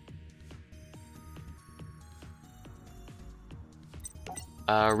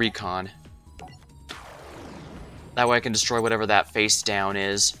 Recon. That way I can destroy whatever that face down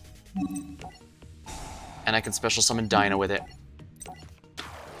is. And I can special summon Dinah with it.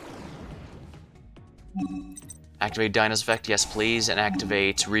 Activate Dinah's effect, yes please, and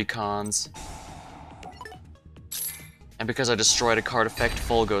activate Recon's. And because I destroyed a card effect,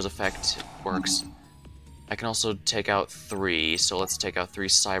 Folgo's effect works. I can also take out 3, so let's take out 3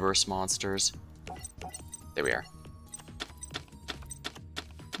 Cyberse monsters. There we are.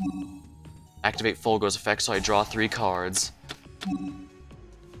 Activate Fulgo's effect, so I draw 3 cards.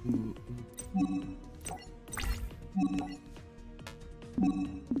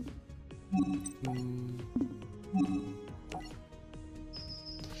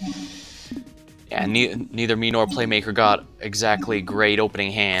 Yeah, neither me nor Playmaker got exactly great opening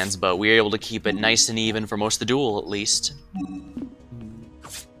hands, but we were able to keep it nice and even for most of the duel, at least.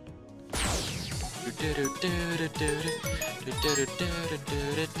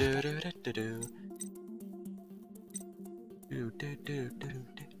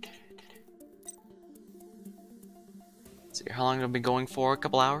 See how long I've been going for? A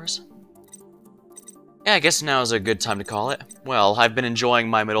couple hours? Yeah, I guess now is a good time to call it. Well, I've been enjoying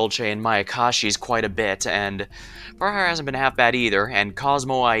my Midolce and my Akashis quite a bit, and Farhar hasn't been half bad either, and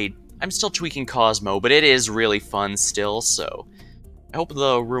Cosmo, I'm still tweaking Cosmo, but it is really fun still, so I hope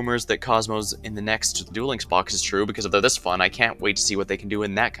the rumors that Cosmo's in the next Duel Links box is true, because if they're this fun, I can't wait to see what they can do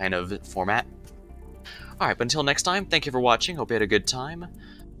in that kind of format. Alright, but until next time, thank you for watching, hope you had a good time.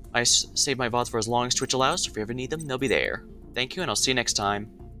 I save my VODs for as long as Twitch allows, so if you ever need them, they'll be there. Thank you, and I'll see you next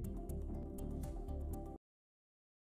time.